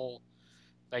for the whole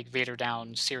like Vader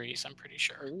Down series. I'm pretty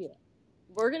sure. Oh, yeah.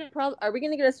 Are we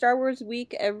gonna get a Star Wars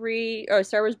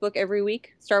Star Wars book every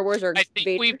week? Star Wars or I think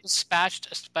Vader? we've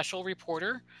dispatched a special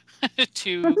reporter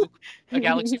to a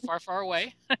galaxy far, far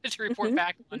away to report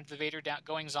back on the Vader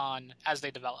goings on as they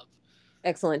develop.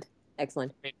 Excellent.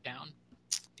 Vader Down.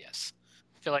 Yes.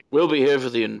 I feel like we'll be here for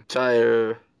the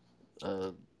entire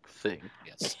thing.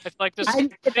 Yes. I feel like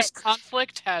this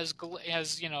conflict has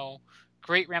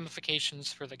great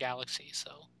ramifications for the galaxy.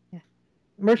 So.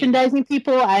 Merchandising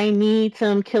people, I need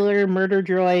some killer murder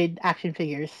droid action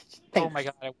figures. Thanks. Oh my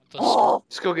god, I want those.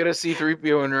 Let's go get a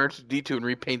C-3PO and R2-D2 and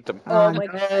repaint them. Oh my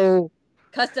god.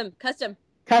 Custom.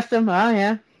 Oh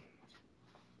yeah.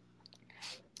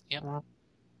 Yep.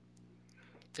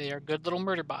 They are good little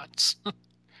murder bots.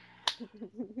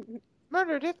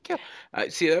 Murder, death, kill.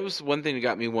 See, that was one thing that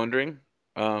got me wondering.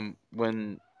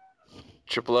 When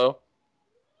Triple O,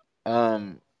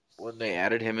 when they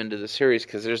added him into the series,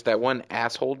 because there's that one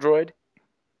asshole droid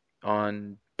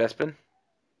on Bespin.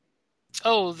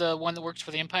 Oh, the one that works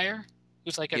for the Empire?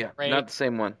 Who's like not the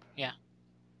same one. Yeah.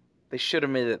 They should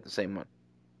have made it the same one.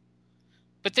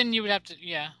 But then you would have to,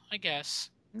 I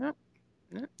guess. No.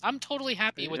 I'm totally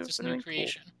happy with this new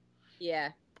creation. Cool. Yeah.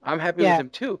 I'm happy with him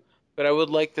too, but I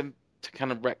would like them to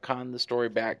kind of retcon the story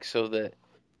back so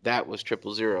that was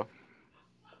 000.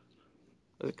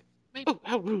 Like, maybe. Oh,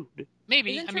 how rude.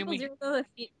 Maybe. Isn't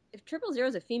if 000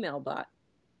 is a female bot,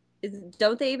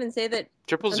 don't they even say that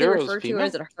 000 refer is to female? her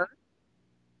as a her?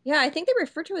 Yeah, I think they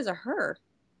refer to her as a her.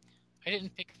 I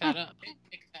didn't pick that up.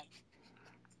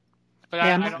 But yeah,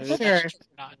 I I'm don't not know sure. if that's true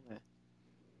or not.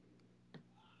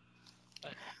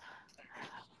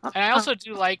 And I also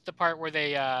do like the part where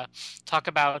they talk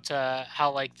about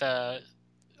how like the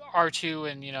R2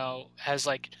 and has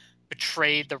like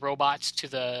betrayed the robots to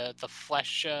the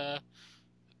flesh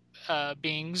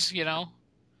beings.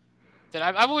 That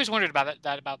I've always wondered about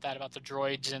about the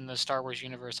droids in the Star Wars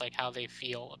universe, like how they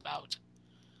feel about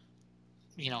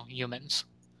humans.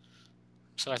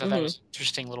 So I thought that was an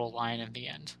interesting little line in the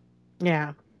end.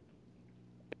 Yeah.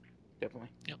 Definitely.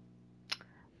 Yep.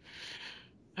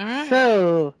 All right.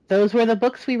 So, those were the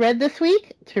books we read this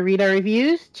week. To read our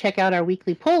reviews, check out our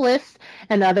weekly pull list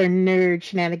and other nerd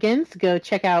shenanigans. Go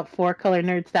check out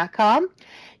fourcolornerds.com.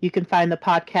 You can find the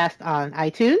podcast on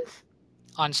iTunes,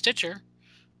 on Stitcher,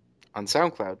 on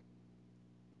SoundCloud,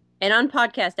 and on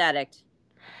Podcast Addict.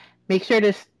 Make sure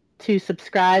to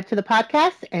subscribe to the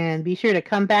podcast and be sure to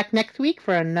come back next week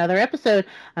for another episode.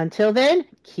 Until then,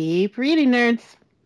 keep reading, nerds.